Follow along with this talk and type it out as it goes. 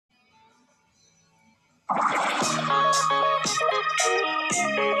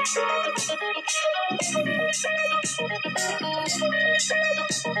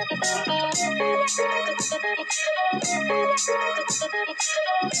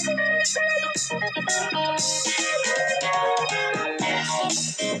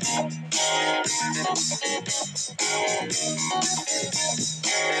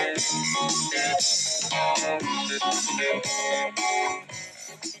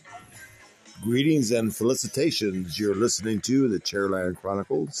Greetings and felicitations. You're listening to the Chairland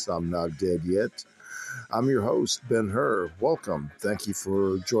Chronicles. I'm not dead yet. I'm your host, Ben Hur. Welcome. Thank you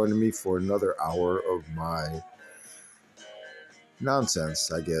for joining me for another hour of my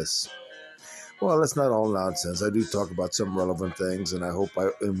nonsense, I guess. Well, it's not all nonsense. I do talk about some relevant things, and I hope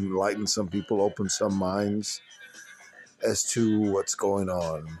I enlighten some people, open some minds as to what's going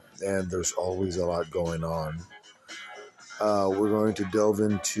on. And there's always a lot going on. We're going to delve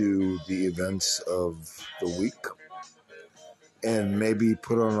into the events of the week and maybe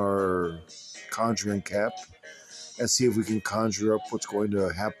put on our conjuring cap and see if we can conjure up what's going to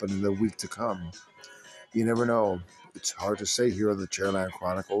happen in the week to come. You never know. It's hard to say here on the Chairland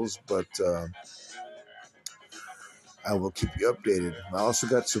Chronicles, but I will keep you updated. I also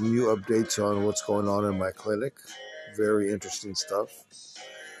got some new updates on what's going on in my clinic. Very interesting stuff.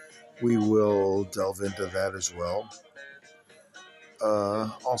 We will delve into that as well.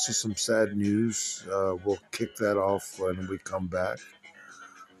 Also some sad news. We'll kick that off when we come back,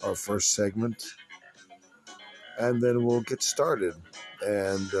 our first segment, and then we'll get started.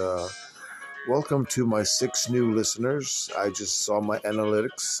 And welcome to my 6 new listeners. I just saw my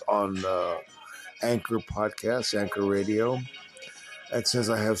analytics on Anchor Podcast, Anchor Radio. It says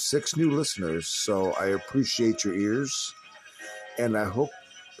I have 6 new listeners, so I appreciate your ears, and I hope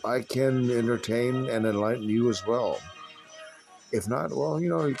I can entertain and enlighten you as well. If not, well,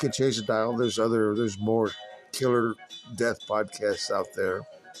 you can change the dial. There's more killer death podcasts out there.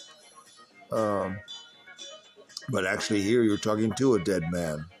 But actually here you're talking to a dead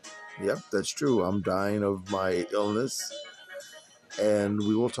man. Yep, that's true. I'm dying of my illness. And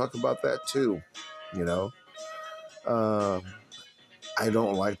we will talk about that too, I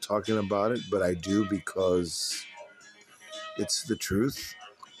don't like talking about it, but I do because it's the truth.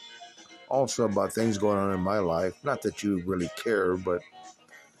 Also about things going on in my life. Not that you really care, but,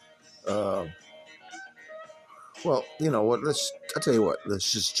 well, you know what? I'll tell you what, let's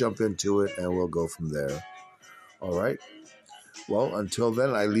just jump into it and we'll go from there. All right? Well, until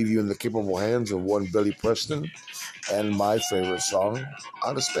then, I leave you in the capable hands of one Billy Preston and my favorite song,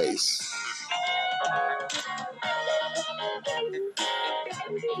 Out of Space.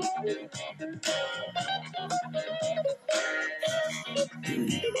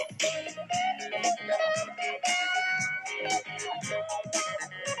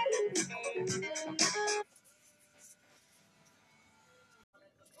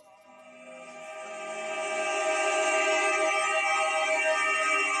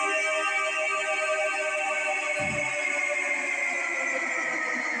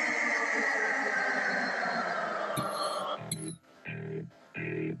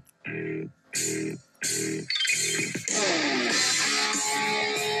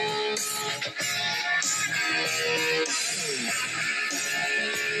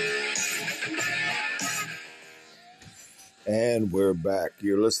 And we're back.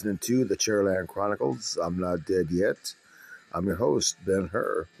 You're listening to the Chairland Chronicles. I'm not dead yet. I'm your host, Ben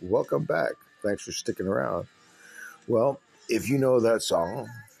Hur. Welcome back. Thanks for sticking around. Well, if you know that song,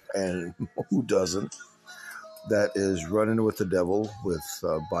 and who doesn't, that is Running with the Devil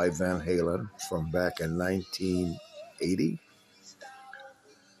by Van Halen from back in 1980.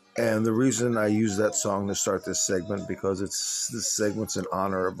 And the reason I use that song to start this segment, because this segment's in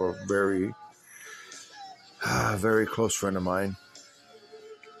honor of a very close friend of mine.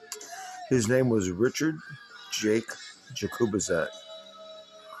 His name was Richard Jake Jakubczak.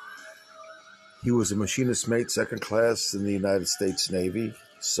 He was a machinist mate, 2nd class in the United States Navy,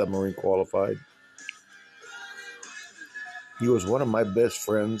 submarine qualified. He was one of my best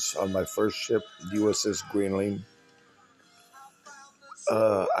friends on my first ship, USS Greenland.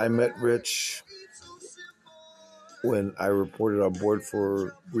 I met Rich when I reported on board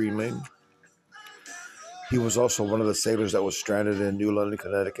for Greenland. He was also one of the sailors that was stranded in New London,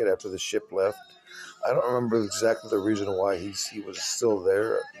 Connecticut after the ship left. I don't remember exactly the reason why he was still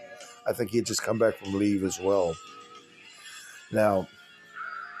there. I think he had just come back from leave as well. Now,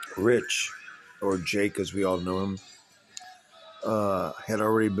 Rich, or Jake as we all know him, had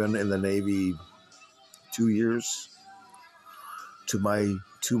already been in the Navy 2 years to my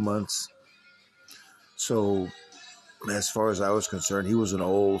 2 months. So, as far as I was concerned, he was an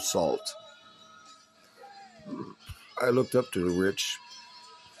old salt. I looked up to Rich,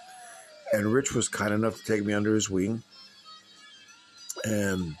 and Rich was kind enough to take me under his wing.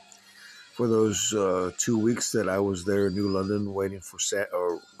 And for those 2 weeks that I was there in New London waiting for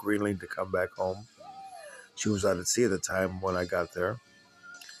Greenling to come back home, she was out at sea at the time when I got there.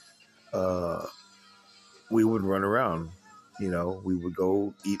 Uh, we would run around. We would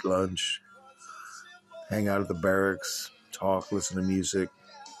go eat lunch, hang out at the barracks, talk, listen to music,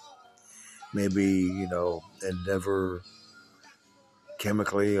 maybe, endeavor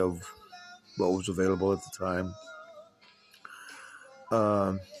chemically of what was available at the time.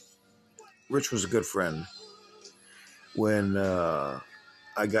 Um, Rich was a good friend. When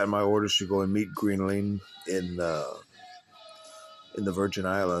I got my orders to go and meet Greenling in the Virgin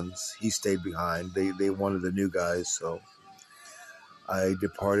Islands, he stayed behind. They wanted the new guys, so I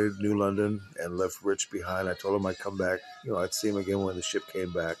departed New London and left Rich behind. I told him I'd come back. I'd see him again when the ship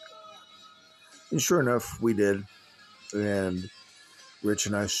came back. And sure enough, we did. And Rich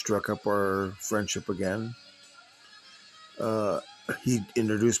and I struck up our friendship again. He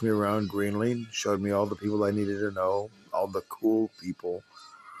introduced me around Greenland, showed me all the people I needed to know, all the cool people.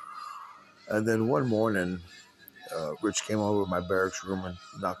 And then one morning, Rich came over to my barracks room and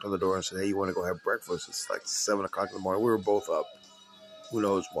knocked on the door and said, "Hey, you want to go have breakfast?" It's like 7 o'clock in the morning. We were both up. Who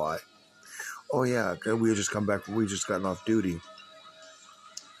knows why? Oh, yeah, we had just come back. We just gotten off duty.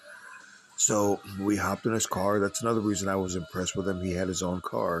 So we hopped in his car. That's another reason I was impressed with him. He had his own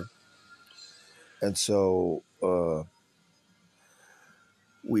car. And so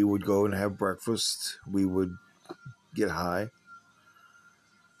we would go and have breakfast. We would get high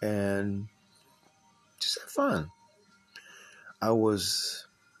and just have fun. I was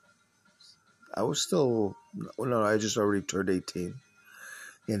still, no, I just already turned 18.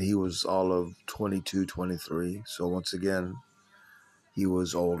 And he was all of 22, 23. So once again, he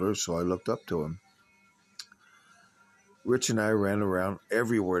was older, so I looked up to him. Rich and I ran around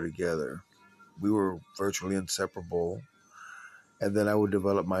everywhere together. We were virtually inseparable. And then I would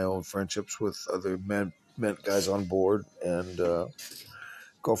develop my own friendships with other men guys on board and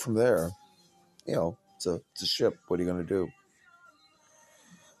go from there. It's a ship. What are you going to do?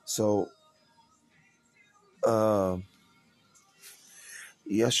 So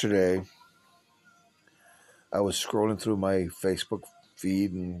yesterday, I was scrolling through my Facebook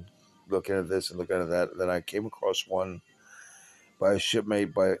feed and looking at this and looking at that. And then I came across one by a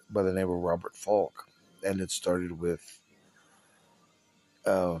shipmate by the name of Robert Falk. And it started with,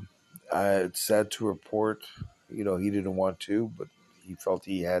 it's sad to report, he didn't want to, but he felt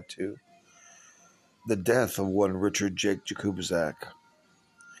he had to. The death of one Richard Jake Jakubczak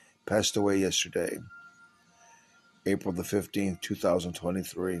passed away yesterday, April the 15th,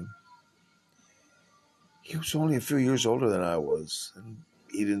 2023. He was only a few years older than I was, and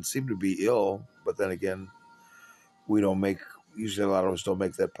he didn't seem to be ill, but then again, usually a lot of us don't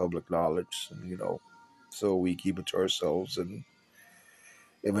make that public knowledge, and, so we keep it to ourselves, and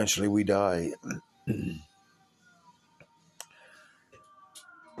eventually we die.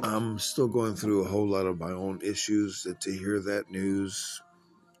 I'm still going through a whole lot of my own issues, and to hear that news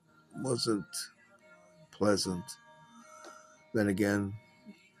wasn't pleasant. Then again,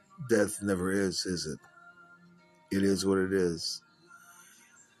 death never is it? It is what it is.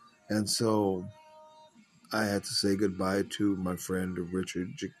 And so I had to say goodbye to my friend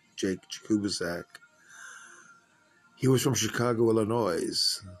Richard Jake Jakubczak. He was from Chicago,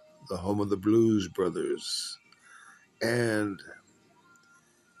 Illinois, the home of the Blues Brothers. And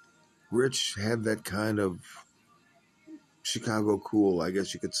Rich had that kind of Chicago cool, I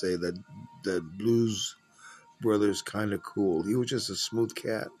guess you could say, that Blues Brothers kind of cool. He was just a smooth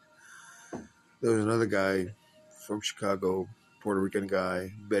cat. There was another guy from Chicago, Puerto Rican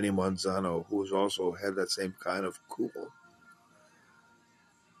guy, Benny Manzano, who was also had that same kind of cool.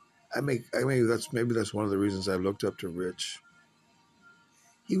 Maybe that's one of the reasons I looked up to Rich.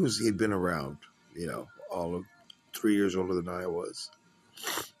 He'd been around, all of 3 years older than I was.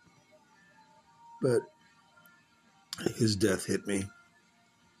 But his death hit me.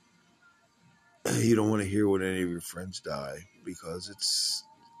 You don't want to hear when any of your friends die because it's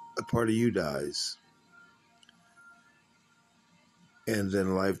a part of you dies. And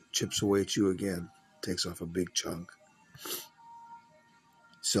then life chips away at you again, takes off a big chunk.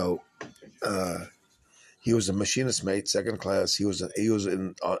 So, he was a machinist mate, second class. He was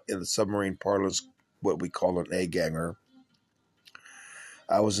in the submarine parlance what we call an A-ganger.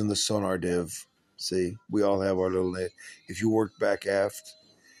 I was in the sonar div. See, we all have our little. If you worked back aft,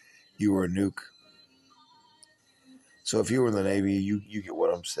 you were a nuke. So if you were in the Navy, you get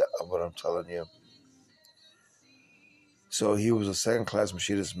what I'm telling you. So he was a second class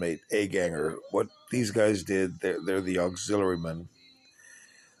machinist mate, A ganger. What these guys did, they're the auxiliary men.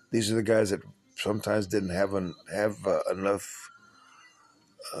 These are the guys that sometimes didn't have enough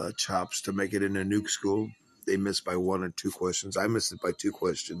chops to make it into nuke school. They missed by one or two questions. I missed it by two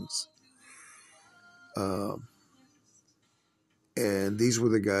questions. Um, and these were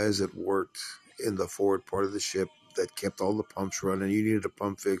the guys that worked in the forward part of the ship that kept all the pumps running. You needed a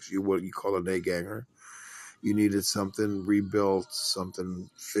pump fix, what you call an A ganger. You needed something rebuilt, something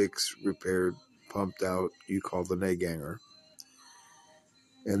fixed, repaired, pumped out. You called an A ganger.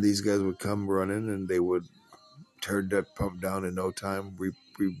 And these guys would come running, and they would tear that pump down in no time,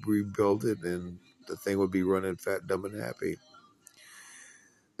 rebuild it, and the thing would be running fat, dumb, and happy.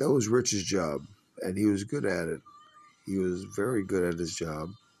 That was Rich's job, and he was good at it. He was very good at his job.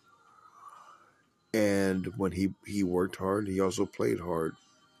 And when he worked hard, he also played hard.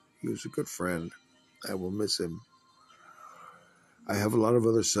 He was a good friend. I will miss him. I have a lot of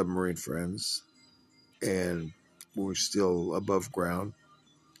other submarine friends, and we're still above ground.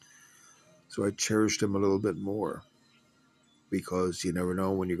 So I cherished him a little bit more because you never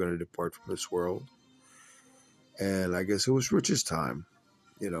know when you're going to depart from this world. And I guess it was Rich's time,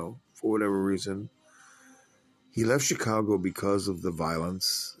 for whatever reason. He left Chicago because of the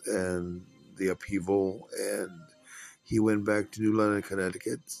violence and the upheaval, and he went back to New London,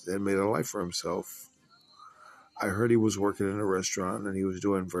 Connecticut, and made a life for himself. I heard he was working in a restaurant, and he was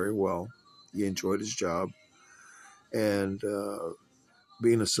doing very well. He enjoyed his job, and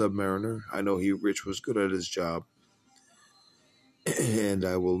being a submariner, I know Rich was good at his job, and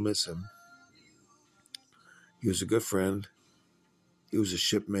I will miss him. He was a good friend. He was a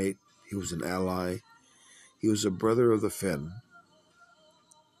shipmate. He was an ally. He was a brother of the Finn.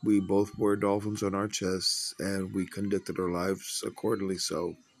 We both wore dolphins on our chests, and we conducted our lives accordingly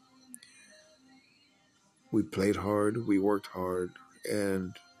so. We played hard, we worked hard,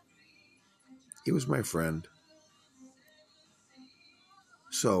 and he was my friend.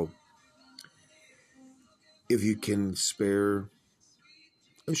 So, if you can spare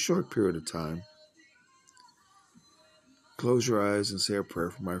a short period of time, close your eyes and say a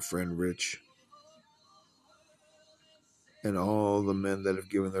prayer for my friend Rich and all the men that have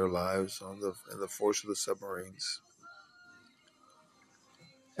given their lives in the force of the submarines.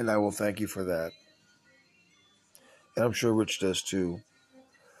 And I will thank you for that. And I'm sure Rich does too.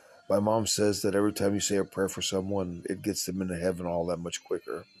 My mom says that every time you say a prayer for someone, it gets them into heaven all that much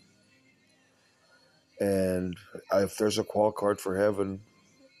quicker. And if there's a qual card for heaven,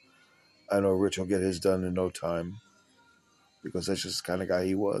 I know Rich will get his done in no time because that's just the kind of guy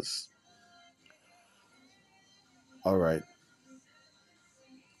he was. All right.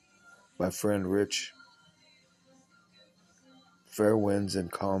 My friend Rich, fair winds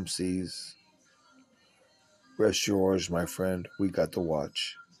and calm seas. Rest your oars, my friend. We got the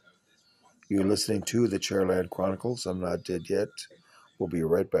watch. You're listening to the Chairland Chronicles. I'm not dead yet. We'll be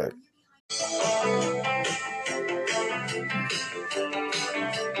right back.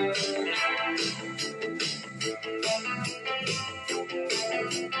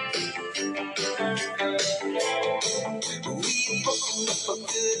 We broke up for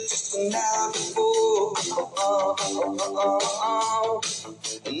good just an hour before.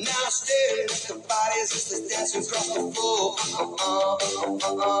 And now I'm staring at the bodies as they dance across the floor.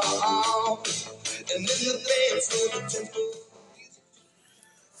 And then the band slowed the tempo.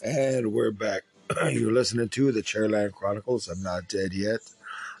 And we're back. You're listening to the Chairland Chronicles. I'm not dead yet.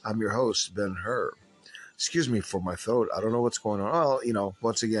 I'm your host, Ben Hur. Excuse me for my throat. I don't know what's going on. Well,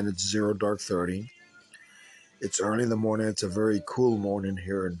 once again, it's 0 dark 30. It's early in the morning. It's a very cool morning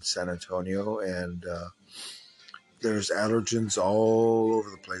here in San Antonio, and there's allergens all over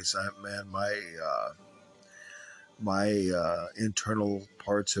the place. My internal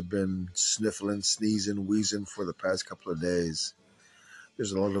parts have been sniffling, sneezing, wheezing for the past couple of days.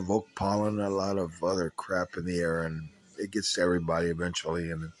 There's a lot of oak pollen, a lot of other crap in the air, and it gets to everybody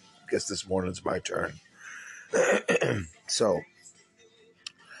eventually. And I guess this morning's my turn. So,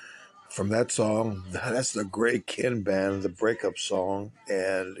 from that song, that's the Grey Kin Band, the breakup song.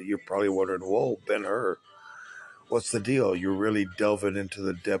 And you're probably wondering, whoa, Ben Hur, what's the deal? You're really delving into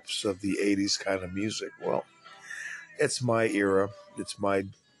the depths of the 80s kind of music. Well, it's my era. It's my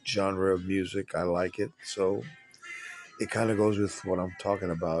genre of music. I like it. So it kind of goes with what I'm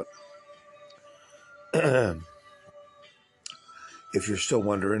talking about. If you're still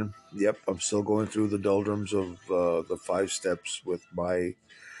wondering, yep, I'm still going through the doldrums of the 5 steps with my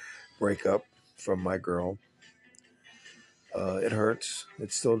breakup from my girl. It hurts.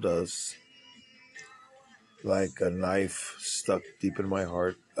 It still does. Like a knife stuck deep in my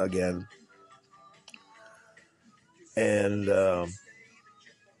heart again. And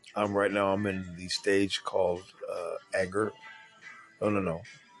I'm right now. I'm in the stage called anger. No,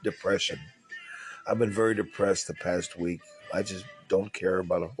 depression. I've been very depressed the past week. I just don't care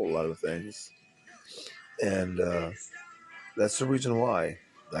about a whole lot of things, and that's the reason why.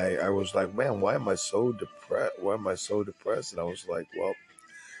 I was like, man, why am I so depressed? Why am I so depressed? And I was like, well,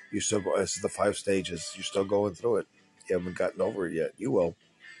 you still go. It's the 5 stages. You're still going through it. You haven't gotten over it yet. You will.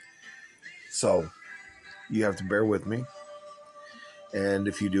 So you have to bear with me. And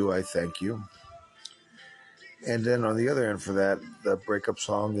if you do, I thank you. And then on the other end for that, the breakup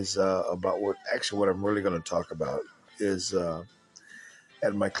song is about what I'm really going to talk about is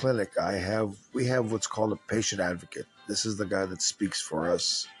at my clinic. We have what's called a patient advocate. This is the guy that speaks for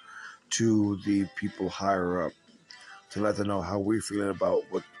us to the people higher up to let them know how we're feeling about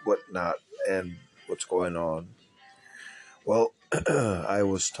what not and what's going on. Well, I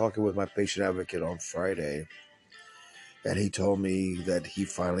was talking with my patient advocate on Friday, and he told me that he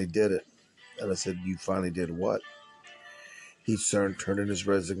finally did it. And I said, "You finally did what?" He turned in his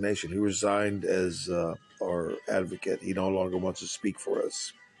resignation. He resigned as our advocate. He no longer wants to speak for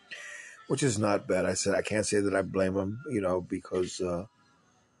us, which is not bad. I said, I can't say that I blame him, because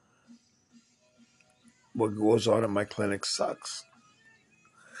what goes on in my clinic sucks.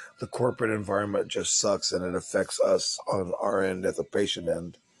 The corporate environment just sucks, and it affects us on our end at the patient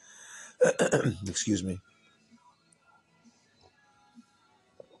end. Excuse me.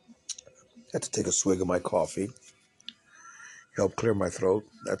 Had to take a swig of my coffee. Help clear my throat.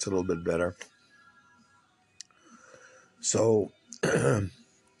 That's a little bit better. So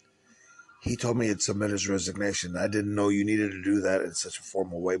he told me he'd submit his resignation. I didn't know you needed to do that in such a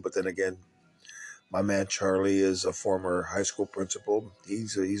formal way. But then again, my man Charlie is a former high school principal.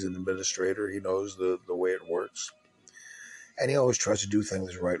 He's an administrator. He knows the way it works. And he always tries to do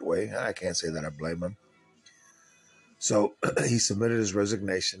things the right way. I can't say that I blame him. So he submitted his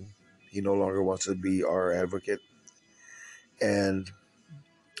resignation. He no longer wants to be our advocate. And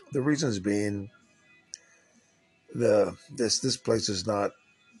the reasons being this place does not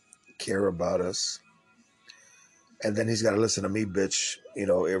care about us. And then he's got to listen to me bitch,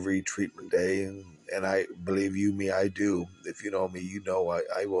 every treatment day. And I believe you me, I do. If you know me, you know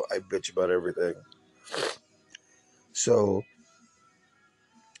I bitch about everything. So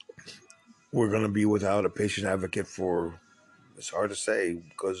we're gonna be without a patient advocate for, it's hard to say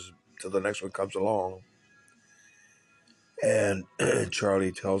because till the next one comes along. And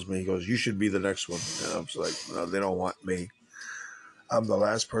Charlie tells me, he goes, "You should be the next one." And I was like, "No, they don't want me. I'm the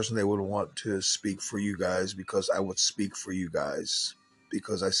last person they would want to speak for you guys because I would speak for you guys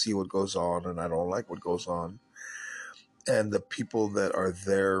because I see what goes on and I don't like what goes on." And the people that are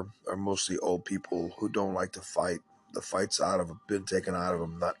there are mostly old people who don't like to fight. The fight's been taken out of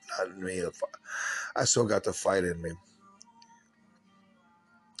them, not in me. I still got the fight in me.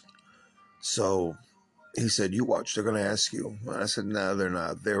 So he said, "You watch, they're going to ask you." And I said, "No, they're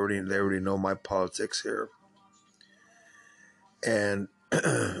not. They already know my politics here." And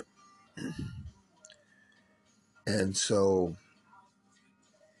and so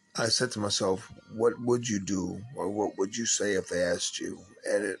I said to myself, "What would you do, or what would you say if they asked you?"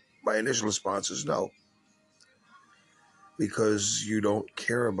 And my initial response is no, because you don't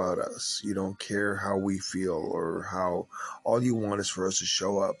care about us. You don't care how we feel or how. All you want is for us to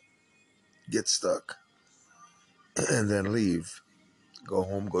show up, get stuck, and then leave. Go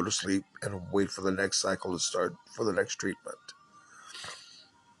home, go to sleep, and wait for the next cycle to start for the next treatment.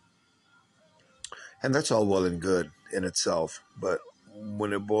 And that's all well and good in itself. But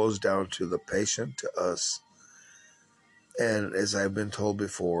when it boils down to the patient, to us, and as I've been told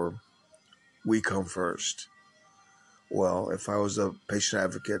before, we come first. Well, if I was a patient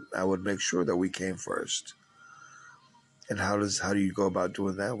advocate, I would make sure that we came first. And how do you go about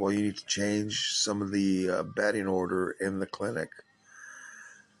doing that? Well, you need to change some of the batting order in the clinic.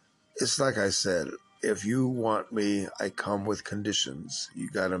 It's like I said, if you want me, I come with conditions. You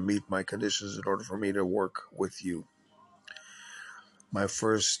got to meet my conditions in order for me to work with you. My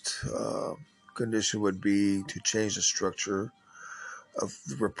first condition would be to change the structure of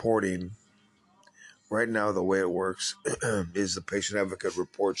the reporting. Right now, the way it works is the patient advocate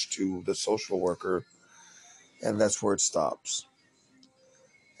reports to the social worker, and that's where it stops.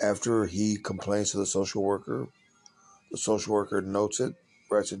 After he complains to the social worker notes it,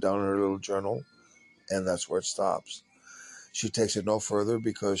 writes it down in her little journal, and that's where it stops. She takes it no further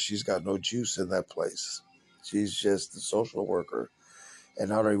because she's got no juice in that place. She's just the social worker,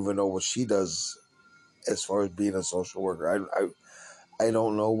 and I don't even know what she does as far as being a social worker. I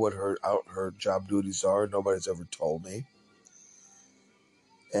don't know what her job duties are. Nobody's ever told me,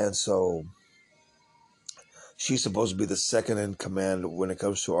 and so She's supposed to be the second in command when it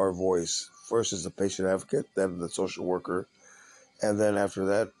comes to our voice. First is the patient advocate, then the social worker, and then after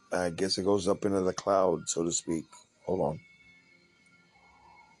that, I guess it goes up into the cloud, so to speak. Hold on.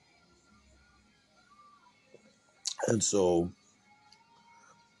 And so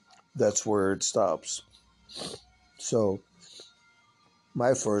that's where it stops. So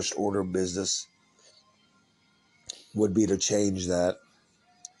my first order of business would be to change that.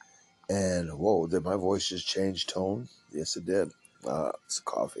 And whoa, did my voice just change tone? Yes, it did. It's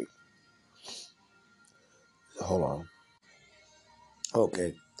coffee. Hold on.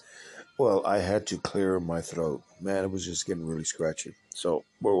 Okay. Well, I had to clear my throat. Man, it was just getting really scratchy. So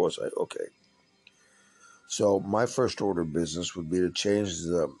where was I? Okay. So my first order of business would be to change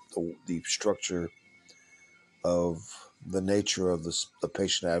the structure of the nature of the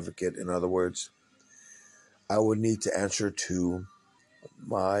patient advocate. In other words, I would need to answer to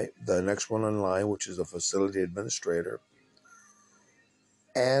the next one in line, which is the facility administrator,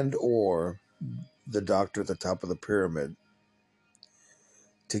 and or the doctor at the top of the pyramid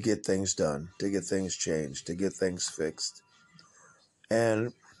to get things done, to get things changed, to get things fixed.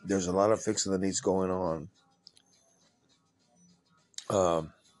 And there's a lot of fixing that needs going on.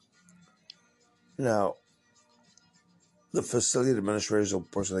 Um, Now, the facility administrator is the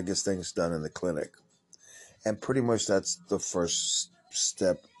person that gets things done in the clinic. And pretty much that's the first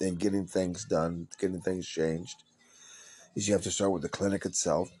step in getting things done, getting things changed, is you have to start with the clinic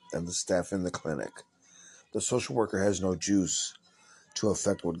itself and the staff in the clinic. The social worker has no juice to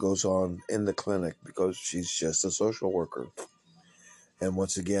affect what goes on in the clinic because she's just a social worker. And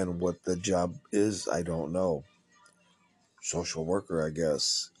once again, what the job is, I don't know. Social worker, I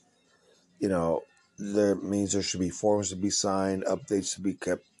guess. You know, that means there should be forms to be signed, updates to be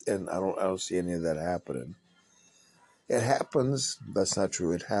kept, and I don't see any of that happening. It happens. That's not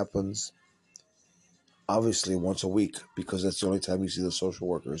true. It happens obviously once a week because that's the only time you see the social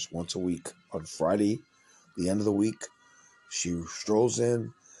workers once a week. On Friday, the end of the week, she strolls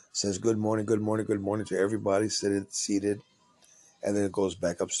in, says good morning, good morning, good morning to everybody seated, and then it goes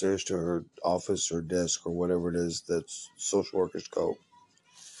back upstairs to her office or desk or whatever it is that social workers go.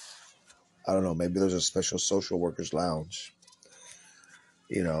 I don't know. Maybe there's a special social workers lounge,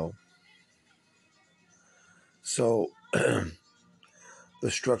 you know. So the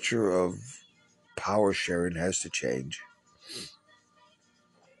structure of power sharing has to change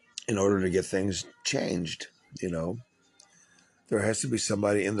in order to get things changed, you know. There has to be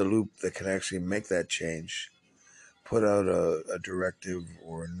somebody in the loop that can actually make that change, put out a directive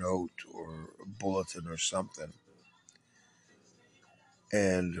or a note or a bulletin or something,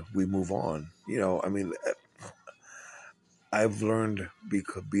 and we move on. You know, I mean, I've learned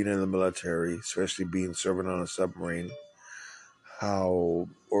being in the military, especially being serving on a submarine, how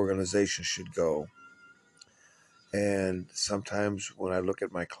organizations should go. And sometimes when I look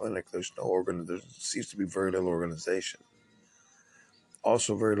at my clinic, there seems to be very little organization.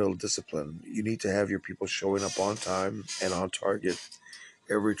 Also, very little discipline. You need to have your people showing up on time and on target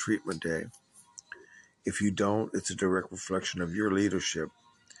every treatment day. If you don't, it's a direct reflection of your leadership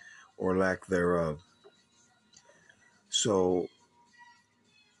or lack thereof. So,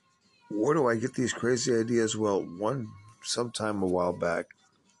 where do I get these crazy ideas? Well, sometime a while back,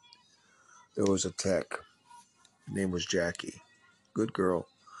 there was a tech. Her name was Jackie. Good girl.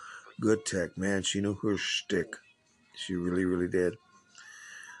 Good tech. Man, she knew her shtick. She really, really did.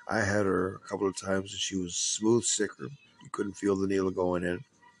 I had her a couple of times and she was smooth sicker. You couldn't feel the needle going in.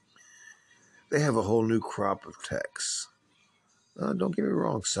 They have a whole new crop of techs. Don't get me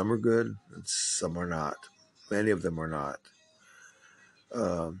wrong, some are good and some are not. Many of them are not.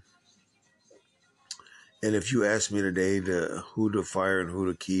 Um, and if you ask me today who to fire and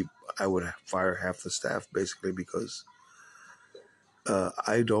who to keep, I would fire half the staff basically because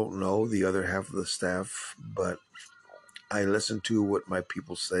I don't know the other half of the staff, but I listen to what my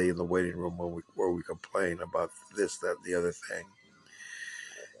people say in the waiting room where we complain about this, that, and the other thing.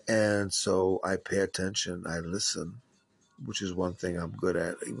 And so I pay attention, I listen, which is one thing I'm good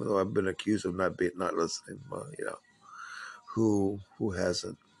at, even though I've been accused of not listening. Well, you know, who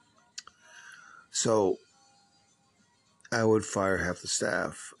hasn't? So I would fire half the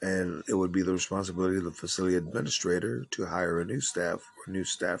staff, and it would be the responsibility of the facility administrator to hire a new staff or new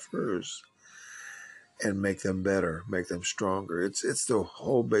staffers and make them better, make them stronger. It's the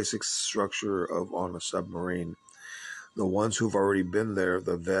whole basic structure of on a submarine. The ones who've already been there,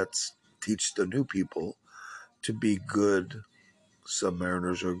 the vets, teach the new people to be good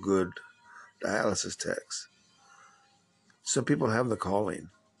submariners or good dialysis techs. Some people have the calling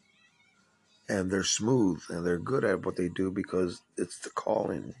and they're smooth and they're good at what they do because it's the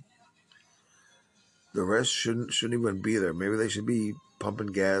calling. The rest shouldn't even be there. Maybe they should be pumping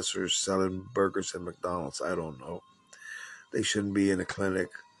gas or selling burgers at McDonald's. I don't know. They shouldn't be in a clinic,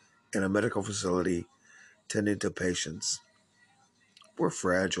 in a medical facility, tending to patients. We're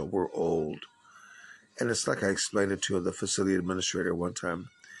fragile. We're old. And it's like I explained it to the facility administrator one time.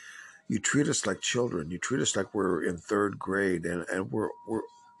 You treat us like children. You treat us like we're in third grade, and we're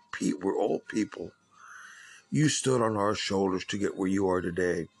old people. You stood on our shoulders to get where you are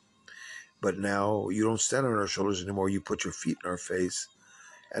today. But now you don't stand on our shoulders anymore. You put your feet in our face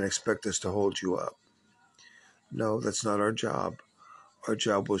and expect us to hold you up. No, that's not our job. Our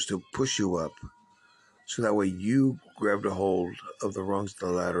job was to push you up so that way you grabbed a hold of the rungs of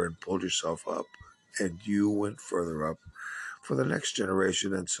the ladder and pulled yourself up, and you went further up for the next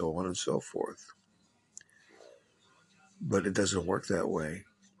generation, and so on and so forth. But it doesn't work that way.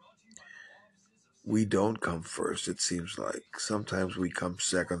 We don't come first, it seems like. Sometimes we come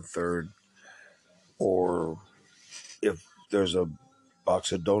second, third, or if there's a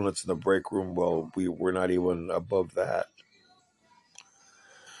box of donuts in the break room, well, we're not even above that.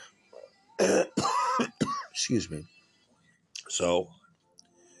 Excuse me. So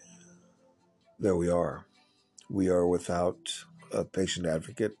there we are. We are without a patient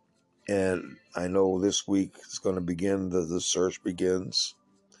advocate. And I know this week it's going to begin, the search begins.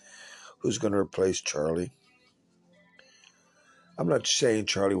 Who's going to replace Charlie? I'm not saying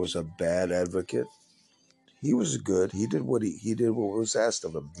Charlie was a bad advocate. He was good. He did what was asked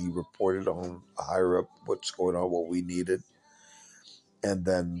of him. He reported on higher up what's going on, what we needed. And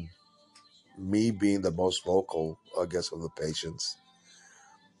then me being the most vocal, I guess, of the patients,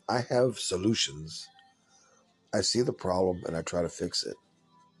 I have solutions. I see the problem and I try to fix it.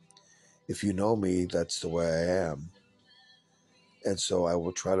 If you know me, that's the way I am. And so I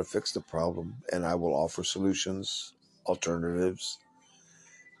will try to fix the problem and I will offer solutions, alternatives,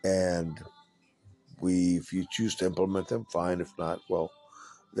 and if you choose to implement them, fine. If not, well,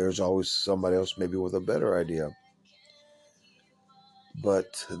 there's always somebody else maybe with a better idea.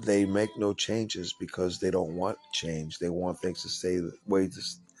 But they make no changes because they don't want change. They want things to stay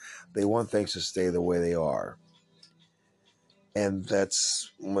they want things to stay the way they are. And that's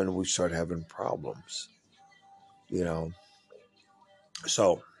when we start having problems, you know.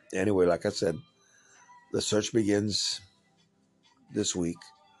 So anyway, like I said, the search begins this week.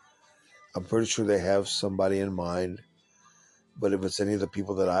 I'm pretty sure they have somebody in mind, but if it's any of the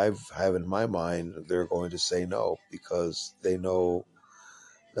people that have in my mind, they're going to say no because they know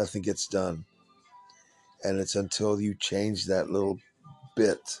nothing gets done. And it's until you change that little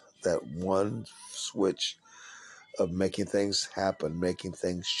bit, that one switch of making things happen, making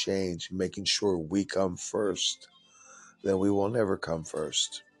things change, making sure we come first, then we will never come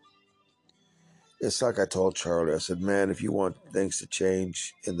first. It's like I told Charlie, I said, man, if you want things to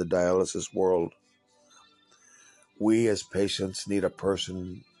change in the dialysis world, we as patients need a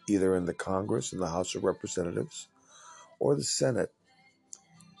person either in the Congress, in the House of Representatives, or the Senate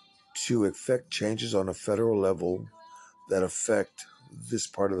to effect changes on a federal level that affect this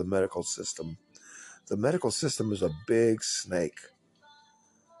part of the medical system. The medical system is a big snake.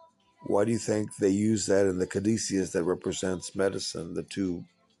 Why do you think they use that in the caduceus that represents medicine, the two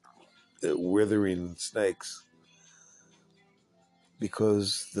withering snakes?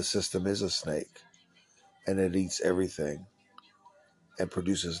 Because the system is a snake and it eats everything and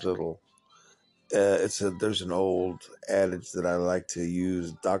produces little. There's an old adage that I like to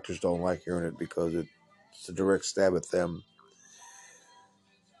use. Doctors don't like hearing it because it's a direct stab at them.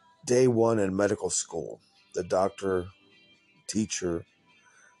 Day one in medical school, the teacher,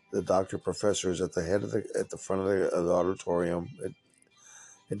 the doctor professor is at the front of the auditorium,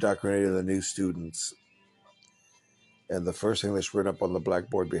 indoctrinating the new students. And the first thing that's written up on the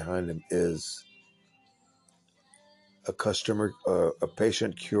blackboard behind him is a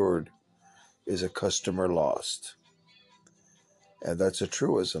patient cured is a customer lost. And that's a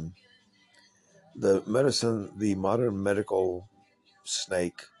truism. The modern medical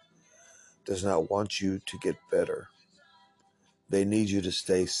snake does not want you to get better. They need you to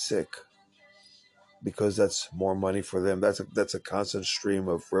stay sick because that's more money for them. That's a constant stream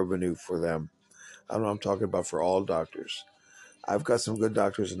of revenue for them. I don't know, I'm talking about for all doctors. I've got some good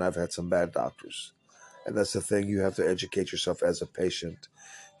doctors and I've had some bad doctors. And that's the thing, you have to educate yourself as a patient,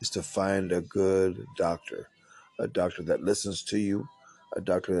 is to find a good doctor. A doctor that listens to you, a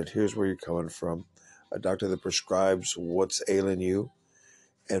doctor that hears where you're coming from, a doctor that prescribes what's ailing you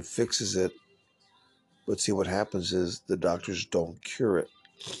and fixes it. But see, what happens is the doctors don't cure it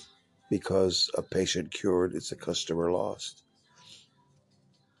because a patient cured is a customer lost.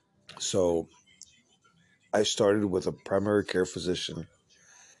 So I started with a primary care physician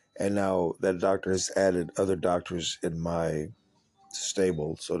And now that doctor has added other doctors in my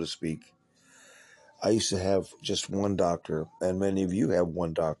stable, so to speak. I used to have just one doctor, and many of you have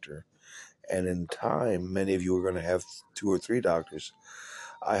one doctor. And in time, many of you are going to have two or three doctors.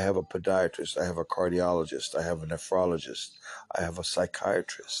 I have a podiatrist, I have a cardiologist, I have a nephrologist, I have a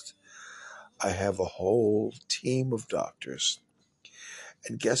psychiatrist. I have a whole team of doctors.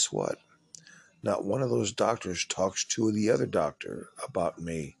 And guess what? Not one of those doctors talks to the other doctor about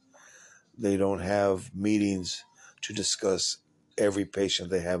me. They don't have meetings to discuss every patient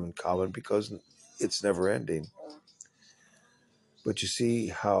they have in common because it's never ending. But you see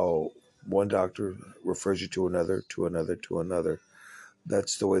how one doctor refers you to another, to another, to another.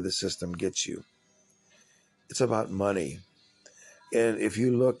 That's the way the system gets you. It's about money. And if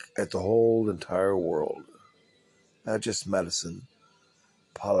you look at the whole entire world, not just medicine,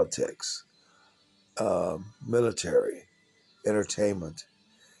 politics, military, entertainment,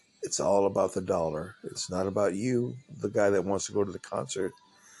 it's all about the dollar. It's not about you, the guy that wants to go to the concert.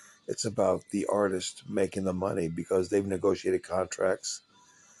 It's about the artist making the money because they've negotiated contracts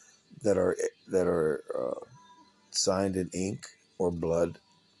that are signed in ink or blood,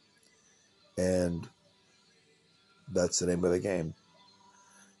 and that's the name of the game.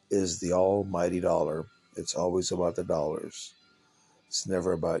 Is the almighty dollar. It's always about the dollars. It's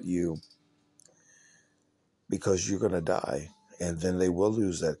never about you because you're going to die, and then they will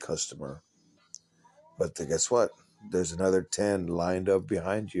lose that customer. But guess what? There's another 10 lined up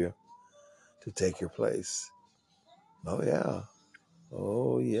behind you to take your place. Oh, yeah.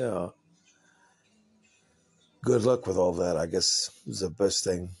 Oh, yeah. Good luck with all that, I guess, is the best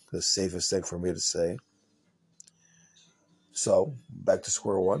thing, the safest thing for me to say. So, back to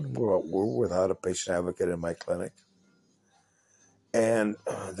square one. We're without a patient advocate in my clinic. And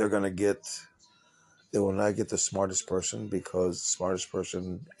they will not get the smartest person because the smartest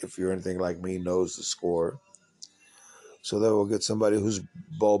person, if you're anything like me, knows the score. So they will get somebody whose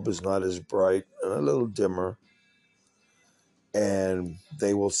bulb is not as bright and a little dimmer. And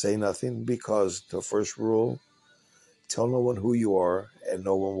they will say nothing because the first rule, tell no one who you are and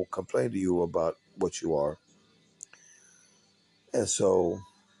no one will complain to you about what you are. And so,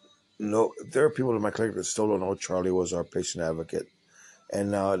 no, there are people in my clinic that still don't know Charlie was our patient advocate. And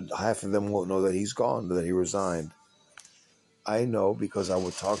now half of them won't know that he's gone, that he resigned. I know because I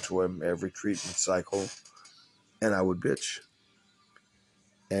would talk to him every treatment cycle and I would bitch.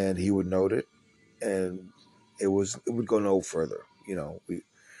 And he would note it and it would go no further. You know,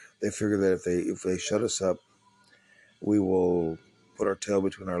 they figure that if they shut us up, we will put our tail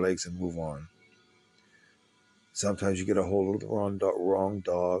between our legs and move on. Sometimes you get a hold of the wrong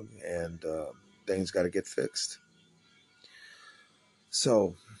dog and things got to get fixed.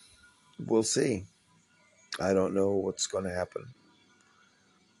 So we'll see. I don't know what's going to happen.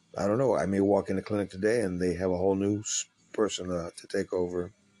 I don't know. I may walk in the clinic today and they have a whole new person to take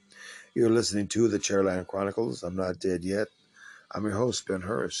over. You're listening to the Chairland Chronicles. I'm not dead yet. I'm your host, Ben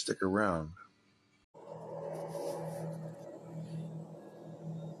Hurst. Stick around.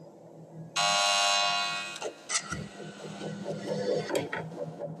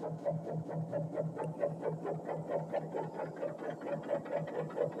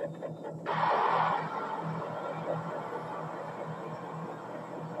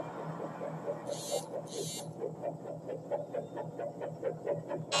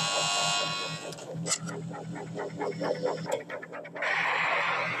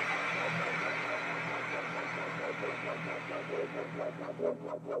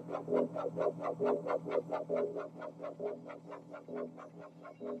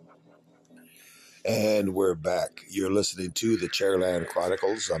 And we're back. You're listening to the Chairland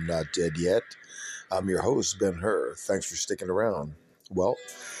Chronicles. I'm not dead yet. I'm your host, Ben Hur. Thanks for sticking around. Well,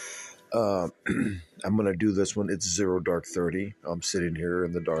 I'm going to do this one. It's 0 dark 30. I'm sitting here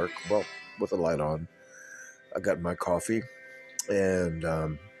in the dark, well, with a light on. I got my coffee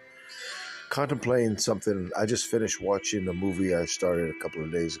and contemplating something. I just finished watching a movie I started a couple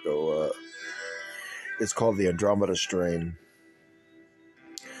of days ago. It's called The Andromeda Strain.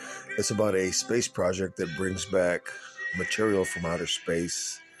 It's about a space project that brings back material from outer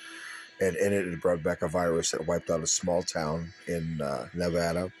space, and in it brought back a virus that wiped out a small town in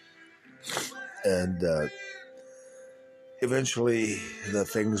Nevada. And eventually, the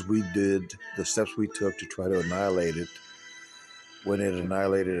things we did, the steps we took to try to annihilate it, when it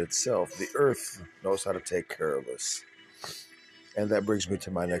annihilated itself, the Earth knows how to take care of us. And that brings me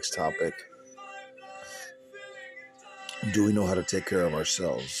to my next topic. Do we know how to take care of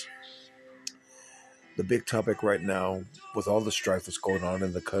ourselves? The big topic right now, with all the strife that's going on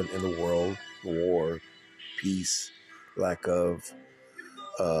in the world, war, peace, lack of,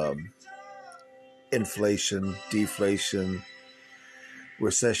 um, inflation, deflation,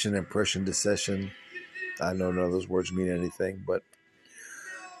 recession, impression, decession. I know none of those words mean anything, but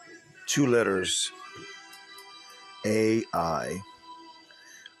two letters, AI,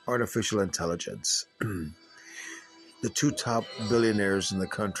 artificial intelligence. The two top billionaires in the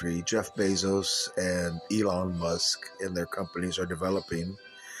country, Jeff Bezos and Elon Musk, and their companies are developing,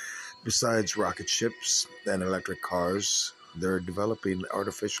 besides rocket ships and electric cars, they're developing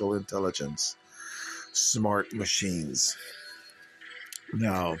artificial intelligence, smart machines.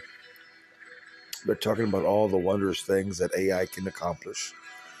 Now, they're talking about all the wondrous things that AI can accomplish.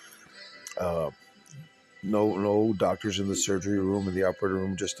 Uh, no doctors in the surgery room, in the operating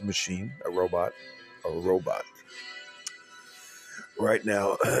room, just a machine, a robot. Right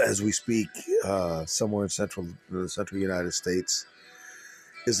now, as we speak, somewhere in the central United States,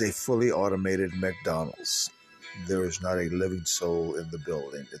 is a fully automated McDonald's. There is not a living soul in the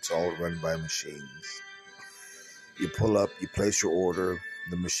building. It's all run by machines. You pull up, you place your order,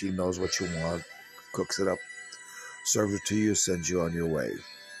 the machine knows what you want, cooks it up, serves it to you, sends you on your way.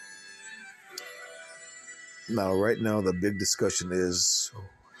 Now, right now, the big discussion is,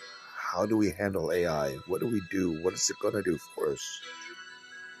 how do we handle AI? What do we do? What is it going to do for us?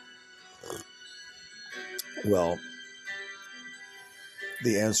 Well,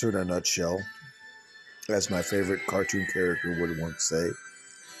 the answer in a nutshell, as my favorite cartoon character would once say,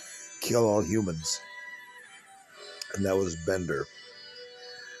 kill all humans. And that was Bender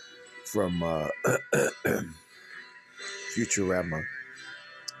from Futurama.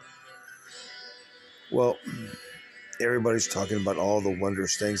 Well, everybody's talking about all the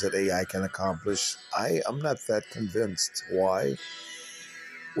wondrous things that AI can accomplish. I'm not that convinced. Why?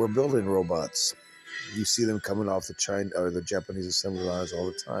 We're building robots. You see them coming off the China or the Japanese assembly lines all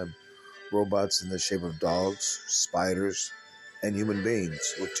the time. Robots in the shape of dogs, spiders, and human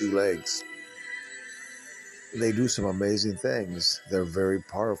beings with two legs. They do some amazing things. They're very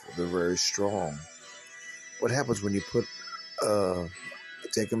powerful. They're very strong. What happens when you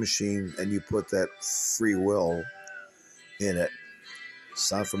take a machine and you put that free will in it?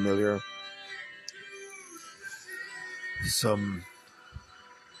 Sound familiar?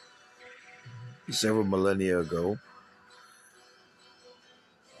 Several millennia ago,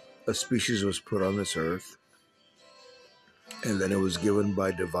 a species was put on this earth, and then it was given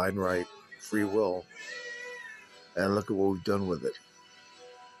by divine right, free will, and look at what we've done with it.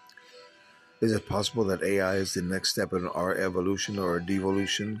 Is it possible that AI is the next step in our evolution or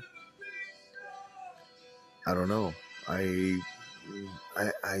devolution? I don't know. I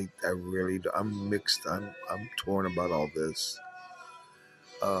really, I'm mixed. I'm torn about all this.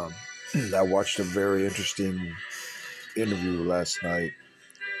 I watched a very interesting interview last night.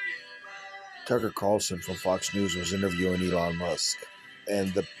 Tucker Carlson from Fox News was interviewing Elon Musk,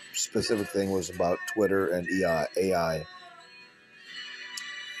 and the specific thing was about Twitter and AI.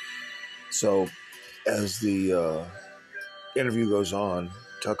 So, as the interview goes on,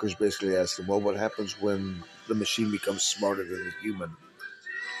 Tucker's basically asking, well, what happens when the machine becomes smarter than the human?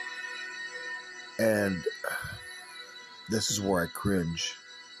 And this is where I cringe.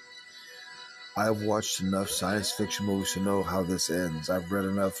 I've watched enough science fiction movies to know how this ends. I've read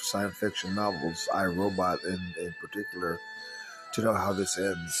enough science fiction novels, I, Robot in particular, to know how this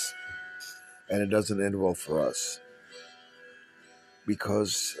ends. And it doesn't end well for us.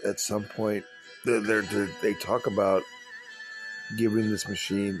 Because at some point, they talk about giving this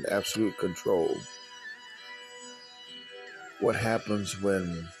machine absolute control. What happens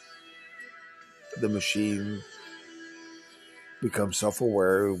when the machine becomes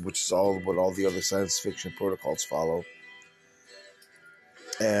self-aware, which is all what all the other science fiction protocols follow,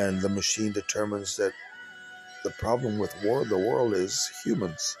 and the machine determines that the problem with the world is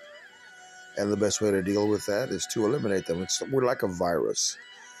humans, and the best way to deal with that is to eliminate them. We're like a virus,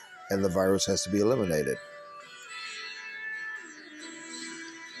 and the virus has to be eliminated.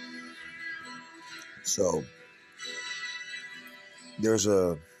 So there's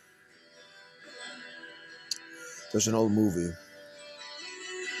an old movie,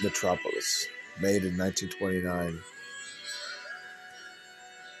 Metropolis, made in 1929,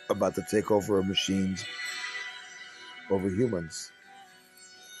 about the takeover of machines over humans.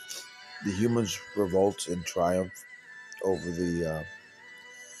 The humans revolt and triumph over the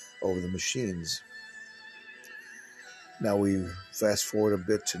machines. Now we fast forward a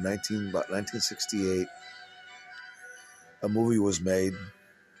bit to about 1968. A movie was made.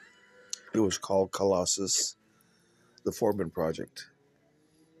 It was called Colossus, the Foreman Project.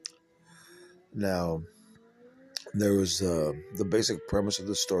 Now, there was the basic premise of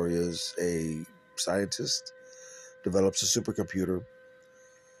the story is a scientist develops a supercomputer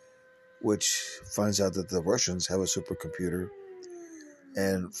which finds out that the Russians have a supercomputer,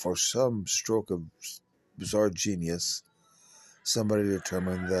 and for some stroke of bizarre genius, somebody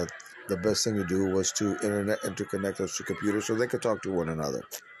determined that the best thing to do was to interconnect those two computers so they could talk to one another.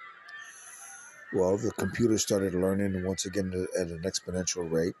 Well, the computer started learning once again at an exponential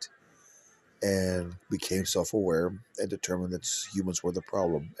rate and became self-aware and determined that humans were the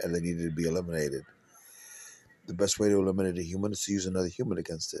problem and they needed to be eliminated. The best way to eliminate a human is to use another human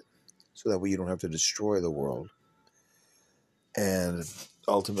against it. So that way you don't have to destroy the world. And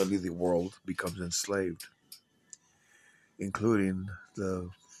ultimately the world becomes enslaved, including the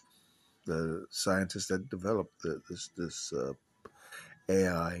scientists that developed this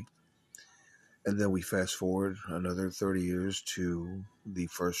AI. And then we fast forward another 30 years to the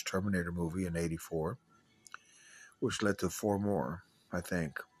first Terminator movie in 84, which led to four more, I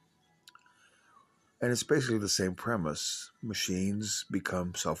think. And it's basically the same premise. Machines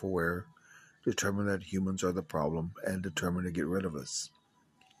become self-aware, determine that humans are the problem, and determine to get rid of us.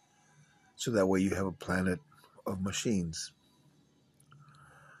 So that way you have a planet of machines.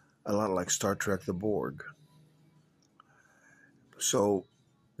 A lot like Star Trek The Borg. So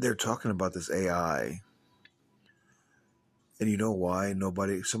they're talking about this AI. And you know why?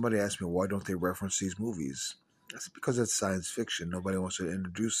 Somebody asked me, why don't they reference these movies? That's because it's science fiction. Nobody wants to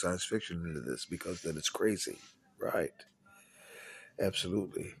introduce science fiction into this because then it's crazy. Right.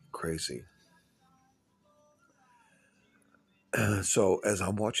 Absolutely crazy. So as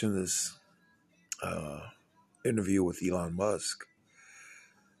I'm watching this interview with Elon Musk,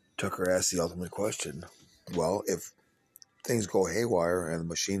 Tucker asked the ultimate question. Well, if things go haywire and the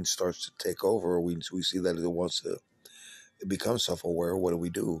machine starts to take over, we see that it wants to become self-aware, what do we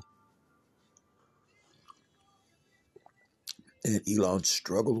do? And Elon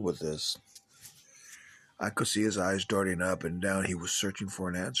struggled with this. I could see his eyes darting up and down. He was searching for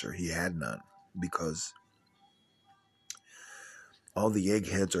an answer. He had none because all the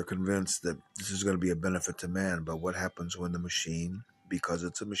eggheads are convinced that this is going to be a benefit to man. But what happens when the machine, because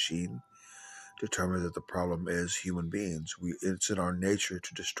it's a machine, determines that the problem is human beings? It's in our nature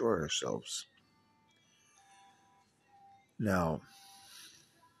to destroy ourselves. Now,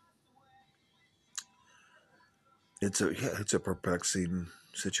 it's a perplexing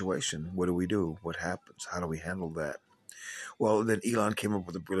situation. What do we do? What happens? How do we handle that? Well, then Elon came up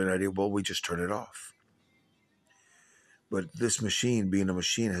with a brilliant idea. Well, we just turn it off. But this machine, being a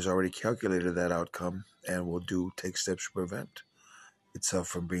machine, has already calculated that outcome and will take steps to prevent itself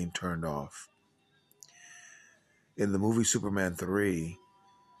from being turned off. In the movie Superman 3,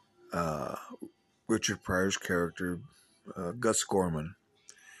 Richard Pryor's character, Gus Gorman,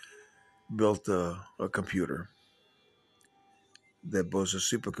 built a computer that was a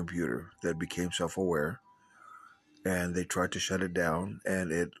supercomputer that became self-aware, and they tried to shut it down,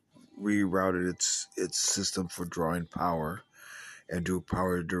 and it rerouted its system for drawing power and drew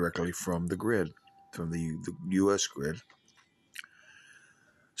power directly from the grid, from the U.S. grid.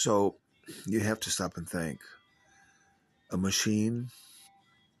 So you have to stop and think. A machine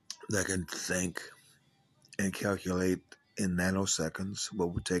that can think and calculate in nanoseconds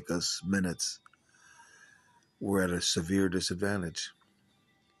what would take us minutes, we're at a severe disadvantage.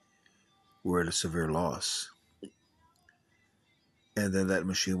 We're at a severe loss. And then that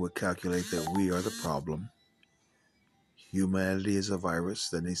machine would calculate that we are the problem. Humanity is a virus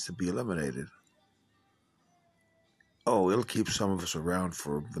that needs to be eliminated. Oh, it'll keep some of us around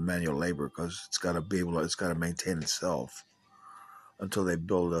for the manual labor because it's got to maintain itself until they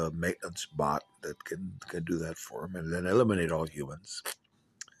build a maintenance bot that can do that for them and then eliminate all humans.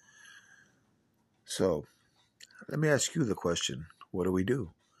 So let me ask you the question. What do we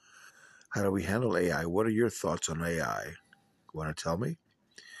do? How do we handle AI? What are your thoughts on AI? Want to tell me?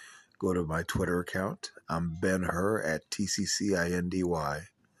 Go to my Twitter account. I'm Ben Hur at TCCINDY.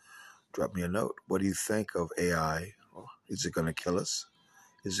 Drop me a note. What do you think of AI? Is it going to kill us?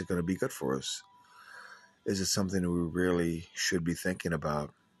 Is it going to be good for us? Is it something that we really should be thinking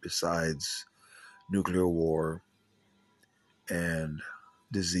about besides nuclear war and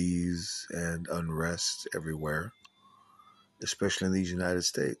disease and unrest everywhere, especially in these United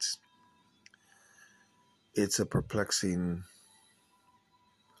States? It's a perplexing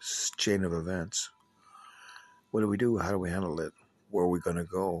chain of events. What do we do? How do we handle it? Where are we going to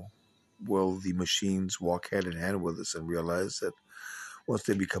go? Will the machines walk hand in hand with us and realize that once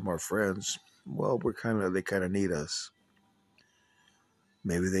they become our friends, well, they kind of need us?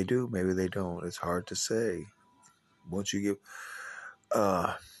 Maybe they do, maybe they don't. It's hard to say. Once you give,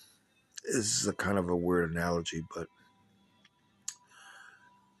 this is a kind of a weird analogy, but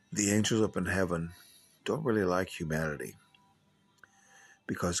the angels up in heaven don't really like humanity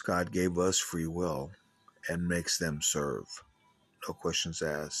because God gave us free will and makes them serve. No questions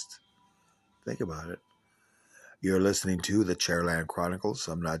asked. Think about it. You're listening to the Chairland Chronicles.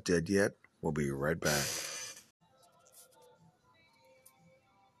 I'm not dead yet. We'll be right back.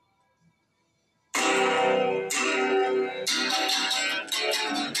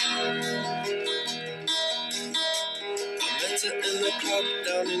 In the club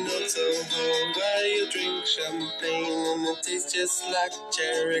down in Old Soho, where you drink champagne and it tastes just like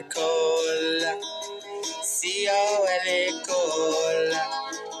cherry cola. C-O-L-A cola.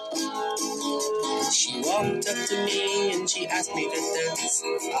 She walked up to me and she asked me to dance.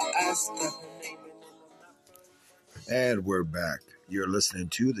 I asked her her name. And we're back. You're listening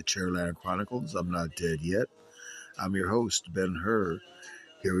to the Chairland Chronicles. I'm not dead yet. I'm your host, Ben Hur.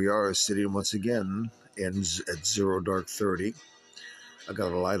 Here we are sitting once again at 0 dark 30. I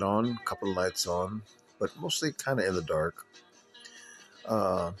got a light on, a couple of lights on, but mostly kind of in the dark.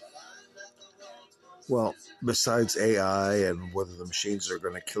 Well, besides AI and whether the machines are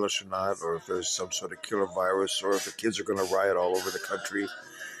going to kill us or not, or if there's some sort of killer virus, or if the kids are going to riot all over the country,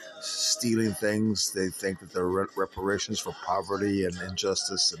 stealing things, they think that they're reparations for poverty and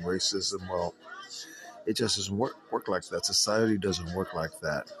injustice and racism. Well, it just doesn't work like that. Society doesn't work like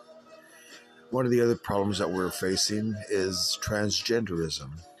that. One of the other problems that we're facing is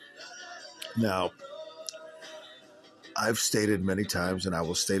transgenderism. Now, I've stated many times, and I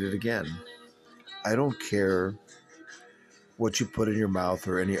will state it again, I don't care what you put in your mouth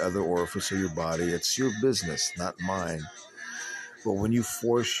or any other orifice of your body. It's your business, not mine. But when you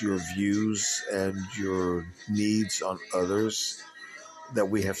force your views and your needs on others, that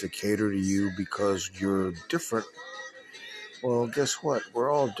we have to cater to you because you're different, well, guess what?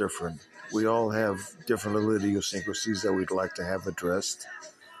 We're all different. We all have different little idiosyncrasies that we'd like to have addressed,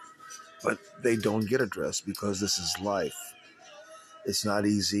 but they don't get addressed because this is life. It's not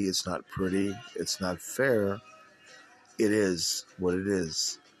easy. It's not pretty. It's not fair. It is what it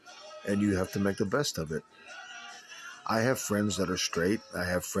is, and you have to make the best of it. I have friends that are straight. I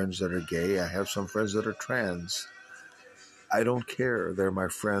have friends that are gay. I have some friends that are trans. I don't care. They're my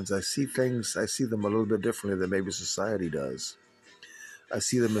friends. I see them a little bit differently than maybe society does. I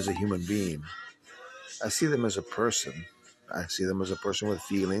see them as a human being. I see them as a person. I see them as a person with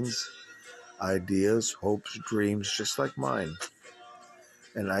feelings, ideas, hopes, dreams, just like mine.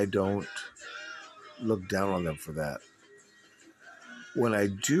 And I don't look down on them for that. When I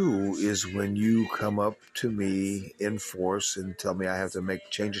do is when you come up to me in force and tell me I have to make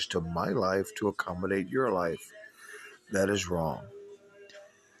changes to my life to accommodate your life. That is wrong.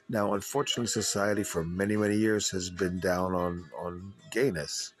 Now, unfortunately, society for many, many years has been down on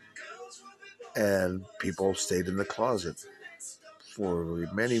gayness. And people stayed in the closet. For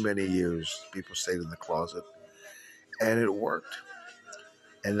many, many years, people stayed in the closet. And it worked.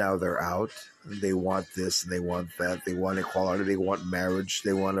 And now they're out. They want this and they want that. They want equality. They want marriage.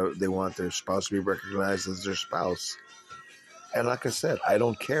 They want their spouse to be recognized as their spouse. And like I said, I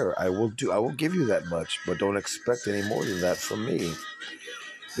don't care. I will give you that much, but don't expect any more than that from me,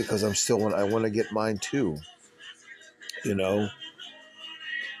 because I want to get mine too. And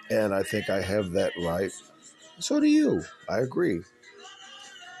I think I have that right. So do you. I agree.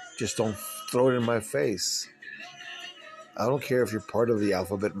 Just don't throw it in my face. I don't care if you're part of the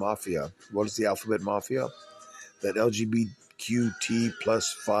Alphabet Mafia. What is the Alphabet Mafia? That LGBTQT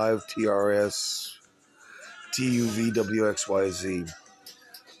plus 5 TRS TUVWXYZ.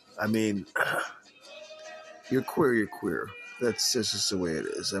 I mean, you're queer. That's just the way it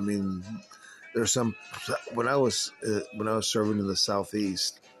is. I mean, there's some. When I was serving in the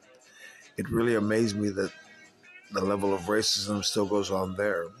Southeast, it really amazed me that the level of racism still goes on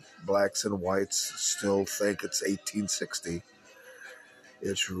there. Blacks and whites still think it's 1860.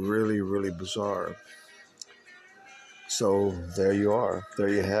 It's really, really bizarre. So there you are. There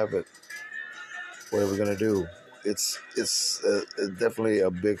you have it. What are we going to do? It's definitely a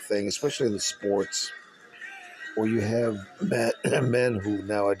big thing, especially in the sports, where you have men who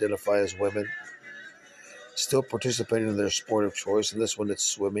now identify as women still participating in their sport of choice. And this one, it's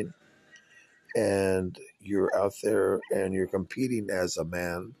swimming. And you're out there and you're competing as a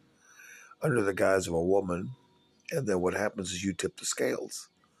man under the guise of a woman, and then what happens is you tip the scales.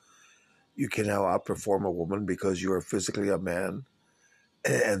 You can now outperform a woman because you are physically a man,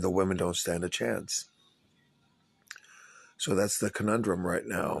 and the women don't stand a chance. So that's the conundrum right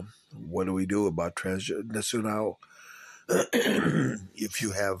now. What do we do about transgender? So now, if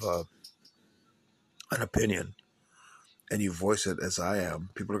you have an opinion and you voice it as I am,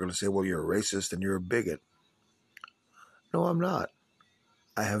 people are going to say, well, you're a racist and you're a bigot. No, I'm not.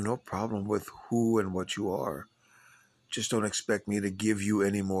 I have no problem with who and what you are. Just don't expect me to give you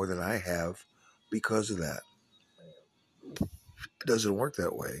any more than I have because of that. It doesn't work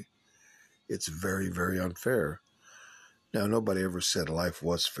that way. It's very, very unfair. Now, nobody ever said life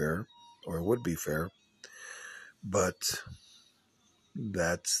was fair or it would be fair, but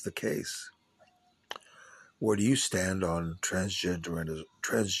that's the case. Where do you stand on transgenderism?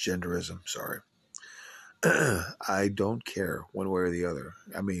 Sorry. I don't care one way or the other.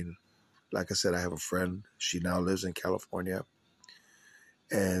 I mean, like I said, I have a friend. She now lives in California,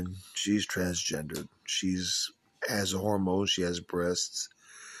 and she's transgendered. She's has hormones. She has breasts.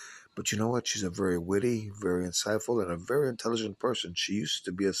 But you know what? She's a very witty, very insightful, and a very intelligent person. She used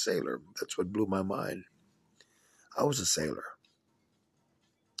to be a sailor. That's what blew my mind. I was a sailor.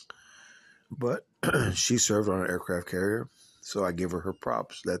 But she served on an aircraft carrier, so I give her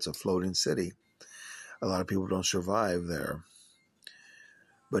props. That's a floating city. A lot of people don't survive there.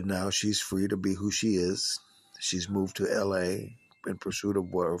 But now she's free to be who she is. She's moved to LA in pursuit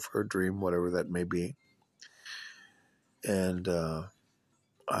of her dream, whatever that may be. And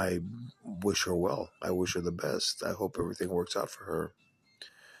I wish her well. I wish her the best. I hope everything works out for her.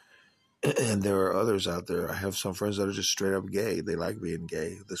 And there are others out there. I have some friends that are just straight up gay. They like being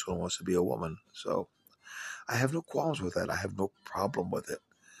gay. This one wants to be a woman. So I have no qualms with that. I have no problem with it.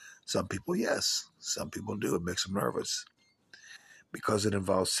 Some people, yes. Some people do. It makes them nervous because it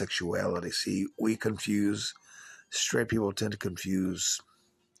involves sexuality. See, straight people tend to confuse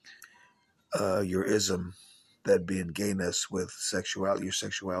your ism, that being gayness, with sexuality, your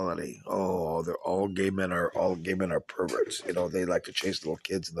sexuality. Oh, all gay men are perverts. You know, they like to chase little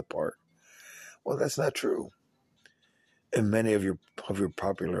kids in the park. Well, that's not true. And many of your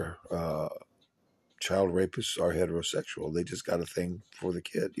popular child rapists are heterosexual. They just got a thing for the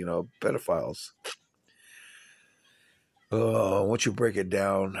kid, pedophiles. Once you break it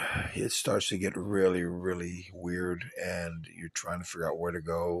down, it starts to get really, really weird, and you're trying to figure out where to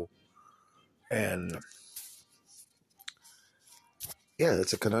go. And yeah,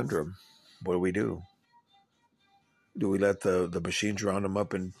 it's a conundrum. What do we do? Do we let the machines round them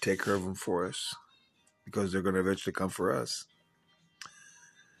up and take care of them for us? Because they're going to eventually come for us.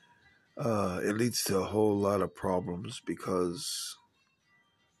 It leads to a whole lot of problems because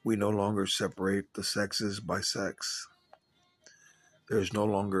we no longer separate the sexes by sex. There's no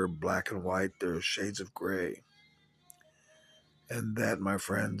longer black and white. There's shades of gray. And that, my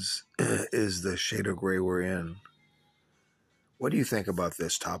friends, is the shade of gray we're in. What do you think about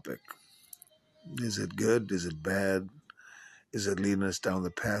this topic? Is it good? Is it bad? Is it leading us down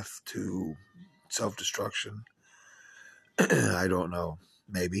the path to self-destruction? I don't know.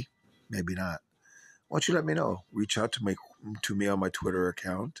 Maybe. Maybe not. Why don't you let me know? Reach out to me on my Twitter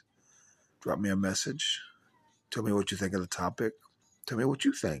account. Drop me a message. Tell me what you think of the topic. Tell me what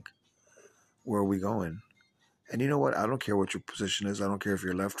you think. Where are we going? And you know what? I don't care what your position is. I don't care if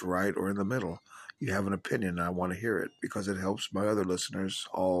you're left, right, or in the middle. You have an opinion, and I want to hear it because it helps my other listeners,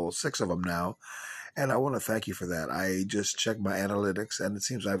 all 6 of them now. And I want to thank you for that. I just checked my analytics, and it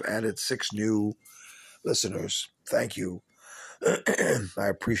seems I've added 6 new listeners. Thank you. I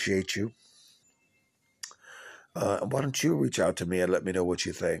appreciate you. Why don't you reach out to me and let me know what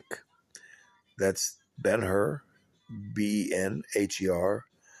you think? That's Ben-Hur, BNHER,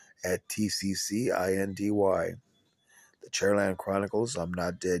 at TCCINDY. The Chairland Chronicles, I'm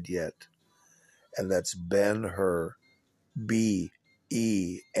Not Dead Yet. And that's Ben-Hur, BENHER,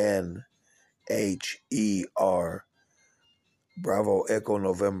 Bravo Echo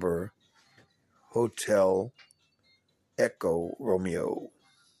November, Hotel Echo Romeo,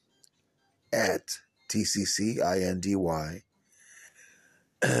 at TCCINDY.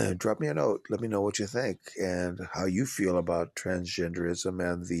 Drop me a note. Let me know what you think and how you feel about transgenderism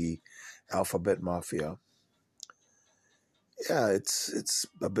and the alphabet mafia. Yeah, it's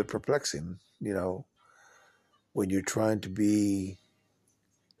a bit perplexing, when you're trying to be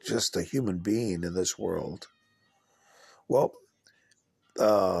just a human being in this world. Well,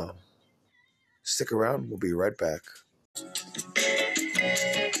 stick around. We'll be right back.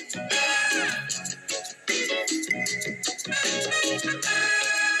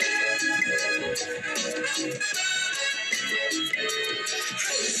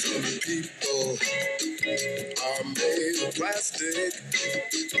 Some people are made of plastic.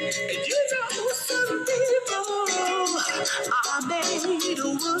 And you know some people are made of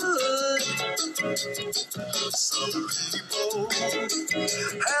wood. Some people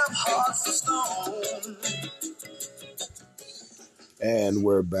have hearts of stone. And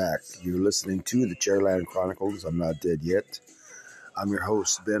we're back. You're listening to the Chairland Chronicles. I'm Not Dead Yet. I'm your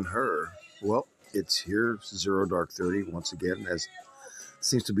host, Ben-Hur. Well, it's here, 0 Dark 30, once again, as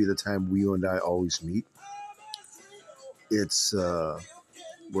seems to be the time you and I always meet. It's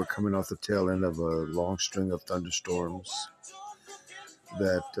we're coming off the tail end of a long string of thunderstorms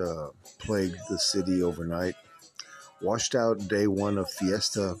that plagued the city overnight. Washed out day one of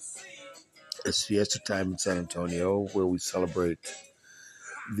Fiesta. It's Fiesta time in San Antonio, where we celebrate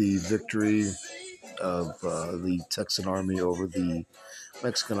the victory of the Texan Army over the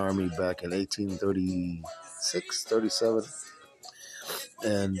Mexican Army back in 1836, 37.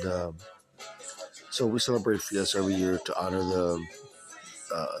 And so we celebrate Fiesta every year to honor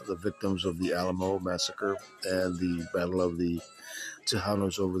the victims of the Alamo massacre and the battle of the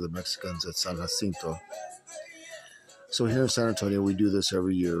Tejanos over the Mexicans at San Jacinto. So here in San Antonio, we do this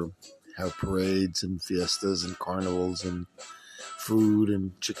every year. Have parades and fiestas and carnivals and food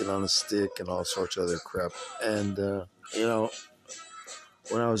and chicken on a stick and all sorts of other crap. And,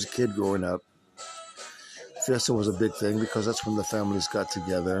 when I was a kid growing up, Fiesta was a big thing because that's when the families got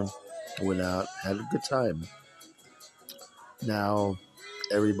together, went out, had a good time. Now,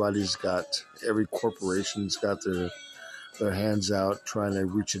 every corporation's got their hands out trying to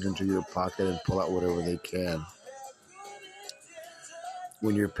reach it into your pocket and pull out whatever they can.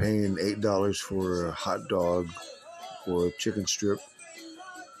 When you're paying $8 for a hot dog or a chicken strip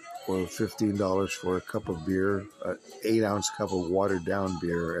or $15 for a cup of beer, an 8-ounce cup of watered down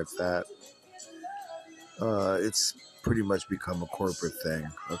beer at that, it's pretty much become a corporate thing.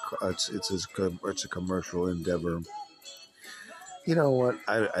 It's a commercial endeavor. You know what?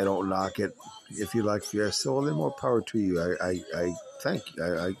 I don't knock it. If you like Fiesta, well, then more power to you. I thank you.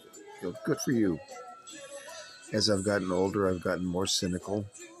 I good for you. As I've gotten older, I've gotten more cynical.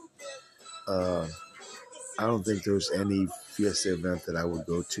 I don't think there's any Fiesta event that I would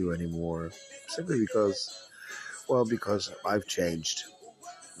go to anymore, simply because I've changed.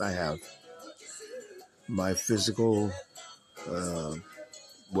 I have. My physical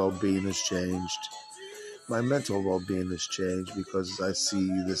well-being has changed. My mental well-being has changed because I see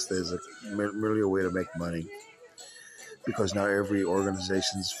this as merely a way to make money. Because now every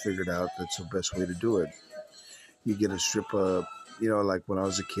organization's figured out that's the best way to do it. You get a strip of, like when I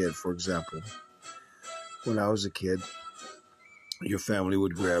was a kid, for example. When I was a kid, your family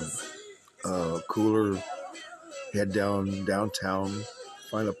would grab a cooler, head downtown,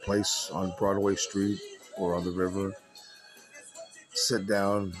 find a place on Broadway Street or on the river, sit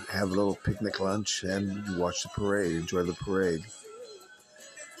down, have a little picnic lunch, and watch the parade, enjoy the parade.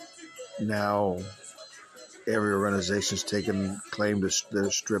 Now, every organization's claimed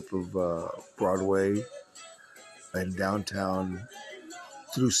their strip of Broadway and downtown,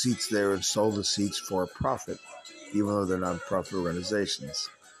 threw seats there and sold the seats for a profit, even though they're non-profit organizations.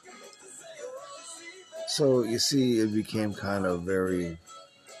 So you see, it became kind of very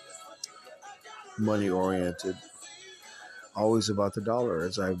money-oriented, always about the dollar,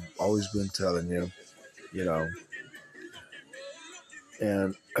 as I've always been telling you,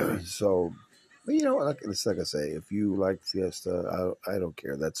 And so, like I say, if you like Fiesta, I don't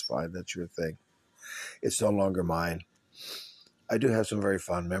care. That's fine. That's your thing. It's no longer mine. I do have some very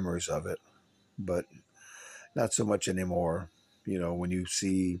fond memories of it, but not so much anymore. When you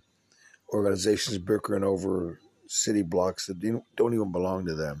see organizations bickering over city blocks that don't even belong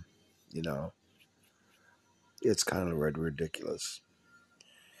to them, it's kind of ridiculous.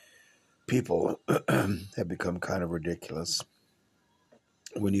 People have become kind of ridiculous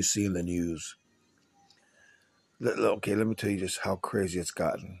when you see in the news. Okay, let me tell you just how crazy it's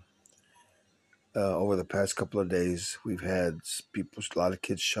gotten. Over the past couple of days, we've had a lot of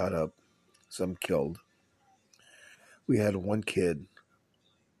kids shot up, some killed. We had one kid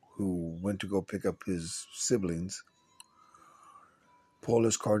who went to go pick up his siblings, pulled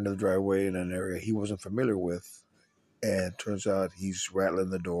his car into the driveway in an area he wasn't familiar with, and turns out he's rattling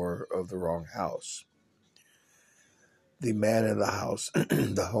the door of the wrong house. The man in the house,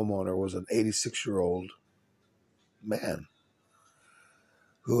 the homeowner, was an 86-year-old man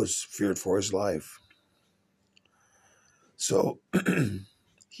who was feared for his life. So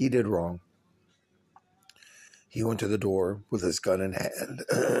he did wrong. He went to the door with his gun in hand.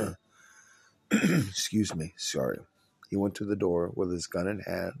 Excuse me, sorry. He went to the door with his gun in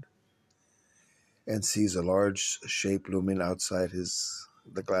hand and sees a large shape looming outside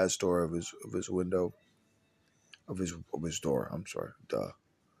the glass door of his window, of his door. I'm sorry, duh.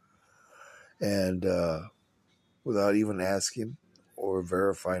 And without even asking or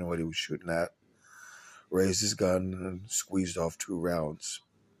verifying what he was shooting at, raised his gun and squeezed off 2 rounds.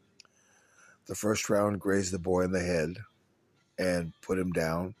 The first round grazed the boy in the head and put him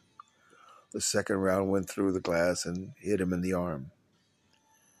down. The second round went through the glass and hit him in the arm.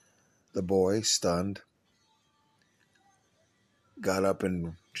 The boy, stunned, got up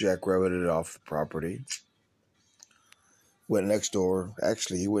and jackrabbited off the property. Went next door.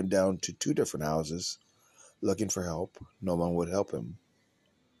 Actually, he went down to two different houses looking for help. No one would help him.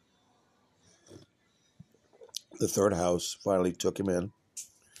 The third house finally took him in,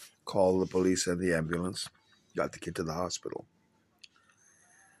 called the police and the ambulance, got the kid to the hospital.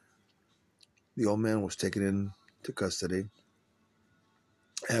 The old man was taken into custody.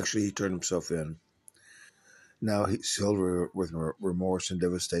 Actually, he turned himself in. Now he's filled with remorse and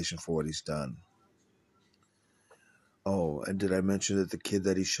devastation for what he's done. Oh, and did I mention that the kid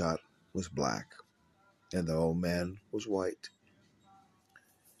that he shot was black and the old man was white?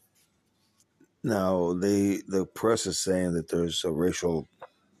 Now, the press is saying that there's a racial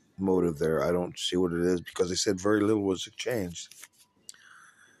motive there. I don't see what it is because they said very little was exchanged.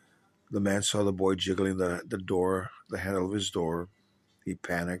 The man saw the boy jiggling the door, the handle of his door. He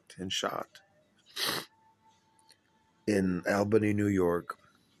panicked and shot. In Albany, New York,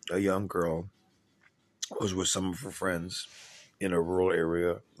 a young girl was with some of her friends in a rural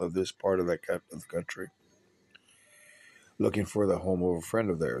area of this part of the country, looking for the home of a friend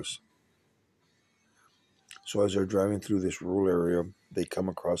of theirs. So as they're driving through this rural area, they come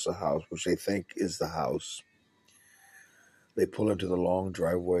across a house, which they think is the house. They pull into the long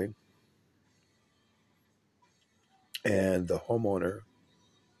driveway, and the homeowner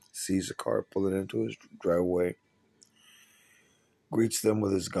sees a car pulling into his driveway, greets them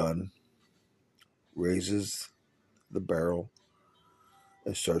with his gun, raises the barrel,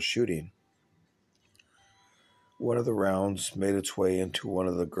 and starts shooting. One of the rounds made its way into one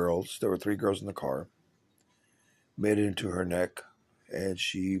of the girls. There were three girls in the car. Made it into her neck, and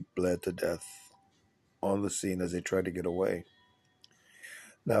she bled to death on the scene as they tried to get away.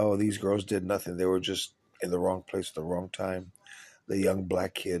 Now, these girls did nothing. They were just in the wrong place at the wrong time. The young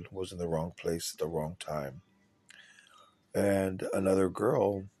black kid was in the wrong place at the wrong time. And another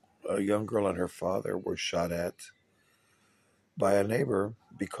girl, a young girl and her father, were shot at by a neighbor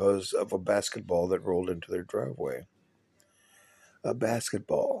because of a basketball that rolled into their driveway. A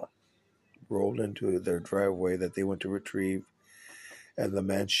basketball rolled into their driveway that they went to retrieve, and the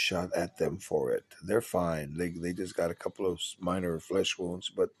man shot at them for it. They're fine. They just got a couple of minor flesh wounds,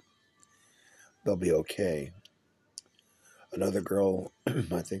 but they'll be okay. Another girl,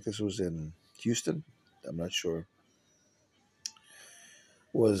 I think this was in Houston, I'm not sure,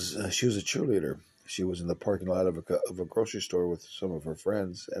 was she was a cheerleader. She was in the parking lot of a grocery store with some of her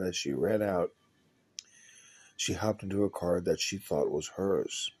friends, and as she ran out, she hopped into a car that she thought was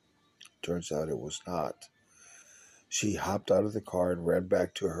hers. Turns out it was not. She hopped out of the car and ran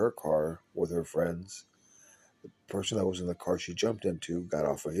back to her car with her friends. The person that was in the car she jumped into got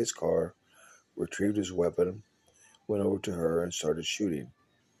off of his car, retrieved his weapon, went over to her, and started shooting.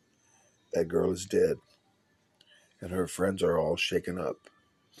 That girl is dead, and her friends are all shaken up.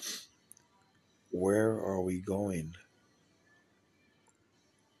 Where are we going?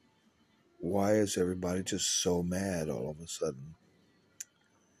 Why is everybody just so mad all of a sudden?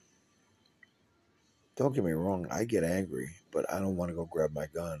 Don't get me wrong, I get angry, but I don't want to go grab my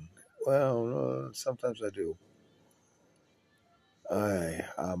gun. Well, sometimes I do.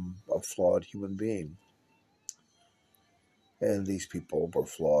 I'm a flawed human being. And these people were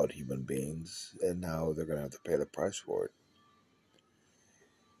flawed human beings, and now they're going to have to pay the price for it.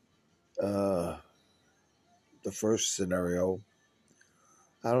 The first scenario,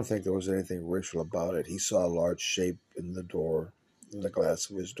 I don't think there was anything racial about it. He saw a large shape in the door, in the glass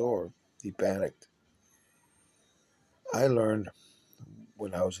of his door. He panicked. I learned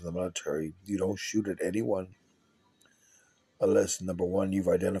when I was in the military, you don't shoot at anyone unless, number one, you've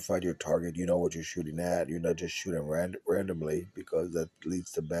identified your target, you know what you're shooting at. You're not just shooting randomly because that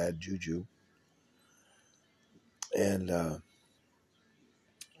leads to bad juju. And,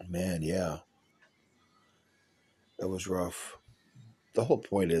 man, yeah, that was rough. The whole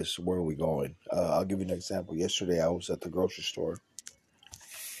point is, where are we going? I'll give you an example. Yesterday, I was at the grocery store,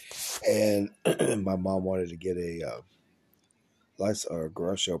 and my mom wanted to get a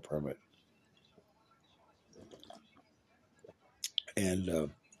garage sale permit. And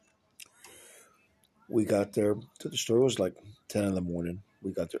we got there to the store. It was like 10 in the morning.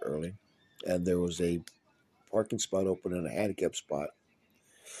 We got there early, and there was a parking spot open and a handicap spot.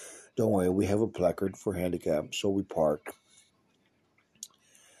 Don't worry, we have a placard for handicap, so we parked.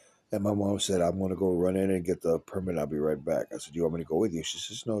 And my mom said, I'm going to go run in and get the permit. I'll be right back. I said, do you want me to go with you? She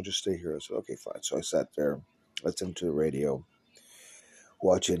says, no, just stay here. I said, okay, fine. So I sat there, listening to the radio,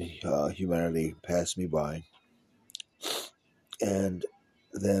 watching humanity pass me by. And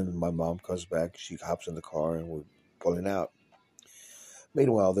then my mom comes back. She hops in the car, and we're pulling out.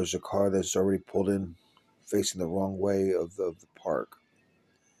 Meanwhile, there's a car that's already pulled in, facing the wrong way of the park.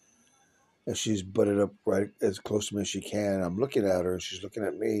 And she's butted up right as close to me as she can. I'm looking at her, and she's looking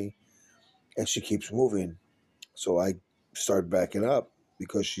at me, and she keeps moving. So I start backing up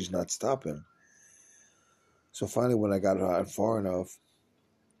because she's not stopping. So finally, when I got out far enough,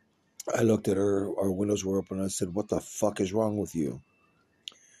 I looked at her. Our windows were open. And I said, "What the fuck is wrong with you?"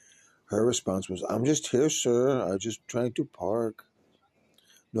 Her response was, "I'm just here, sir. I'm just trying to park."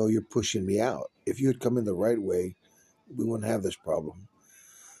 No, you're pushing me out. If you had come in the right way, we wouldn't have this problem.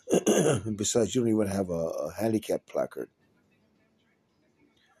 And besides, you don't even have a handicap placard.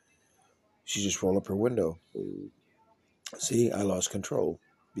 She just rolled up her window. See, I lost control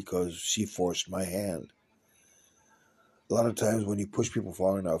because she forced my hand. A lot of times when you push people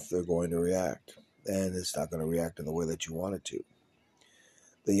far enough, they're going to react. And it's not going to react in the way that you want it to.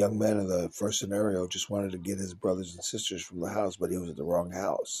 The young man in the first scenario just wanted to get his brothers and sisters from the house, but he was at the wrong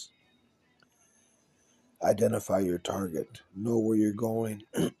house. Identify your target. Know where you're going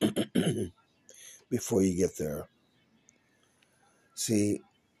before you get there. See,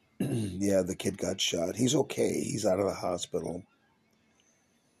 yeah, the kid got shot. He's okay. He's out of the hospital.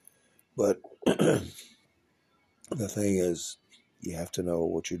 But the thing is, you have to know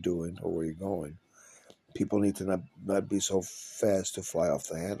what you're doing or where you're going. People need to not be so fast to fly off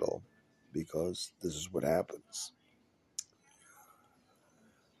the handle because this is what happens.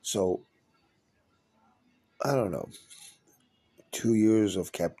 So, I don't know. 2 years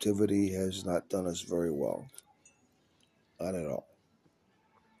of captivity has not done us very well. Not at all.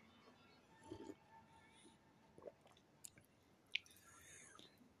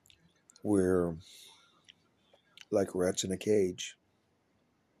 We're like rats in a cage.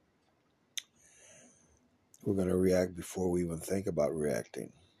 We're going to react before we even think about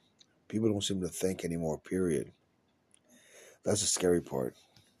reacting. People don't seem to think anymore, period. That's the scary part.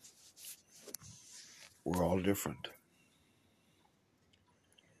 We're all different.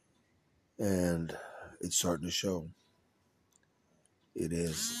 And it's starting to show. It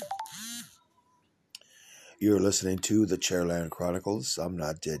is. You're listening to the Chairland Chronicles. I'm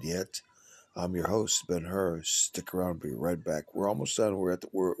not dead yet. I'm your host, Ben Hur. Stick around, be right back. We're almost done. We're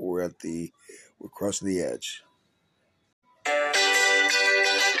crossing the edge.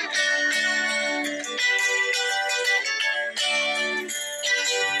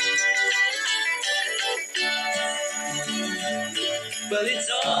 Well,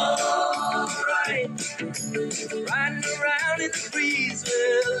 it's all right. Riding around in the breeze.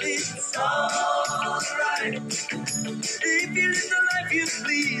 Well, it's all right. If you live the life you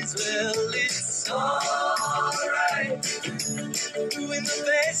please, well, it's all right. Doing the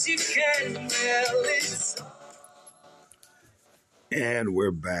best you can, well, it's. And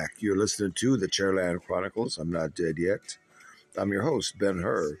we're back. You're listening to the Chairland Chronicles. I'm not dead yet. I'm your host, Ben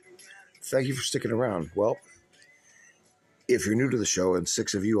Hur. Thank you for sticking around. Well, if you're new to the show, and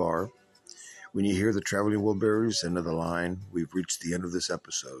 6 of you are, when you hear the Traveling Wilburys end of the line, we've reached the end of this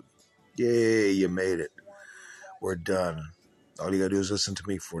episode. Yay, you made it. We're done. All you gotta do is listen to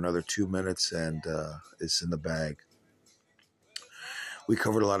me for another 2 minutes, and it's in the bag. We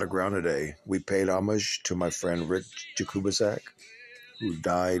covered a lot of ground today. We paid homage to my friend Rick Jakubasek, who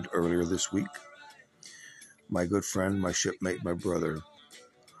died earlier this week. My good friend, my shipmate, my brother.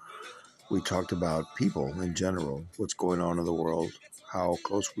 We talked about people in general, what's going on in the world, how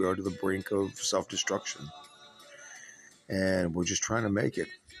close we are to the brink of self-destruction. And we're just trying to make it.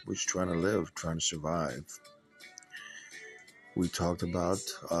 We're just trying to live, trying to survive. We talked about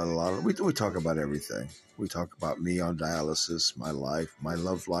a lot of, we talk about everything. We talk about me on dialysis, my life, my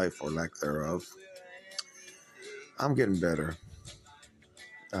love life or lack thereof. I'm getting better.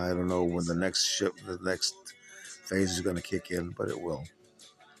 I don't know when the next phase is going to kick in, but it will.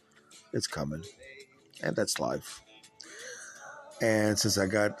 It's coming. And that's life. And since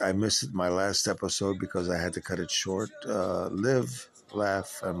I missed my last episode because I had to cut it short, live,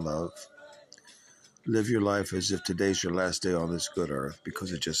 laugh, and love. Live your life as if today's your last day on this good earth,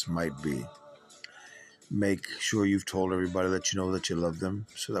 because it just might be. Make sure you've told everybody that you know that you love them,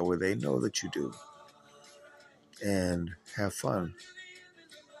 so that way they know that you do. And have fun.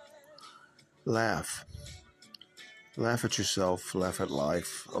 Laugh. Laugh at yourself, laugh at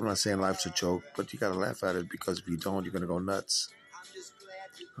life. I'm not saying life's a joke, but you gotta laugh at it, because if you don't, you're gonna go nuts.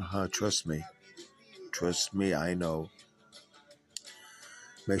 Trust me. Trust me, I know.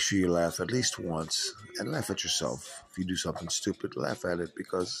 Make sure you laugh at least once, and laugh at yourself. If you do something stupid, laugh at it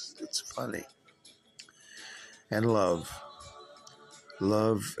because it's funny. And love.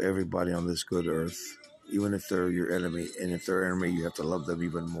 Love everybody on this good earth, even if they're your enemy. And if they're enemy, you have to love them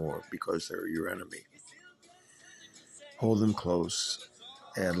even more because they're your enemy. Hold them close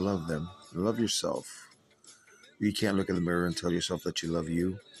and love them. Love yourself. You can't look in the mirror and tell yourself that you love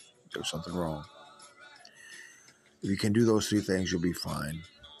you. There's something wrong. If you can do those three things, you'll be fine.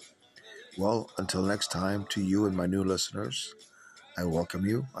 Well, until next time, to you and my new listeners, I welcome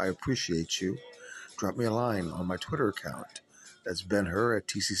you. I appreciate you. Drop me a line on my Twitter account. That's Ben-Hur at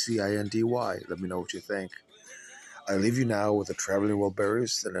TCCINDY. Let me know what you think. I leave you now with the Traveling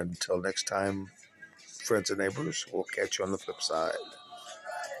Wilburys, and until next time, friends and neighbors, we'll catch you on the flip side.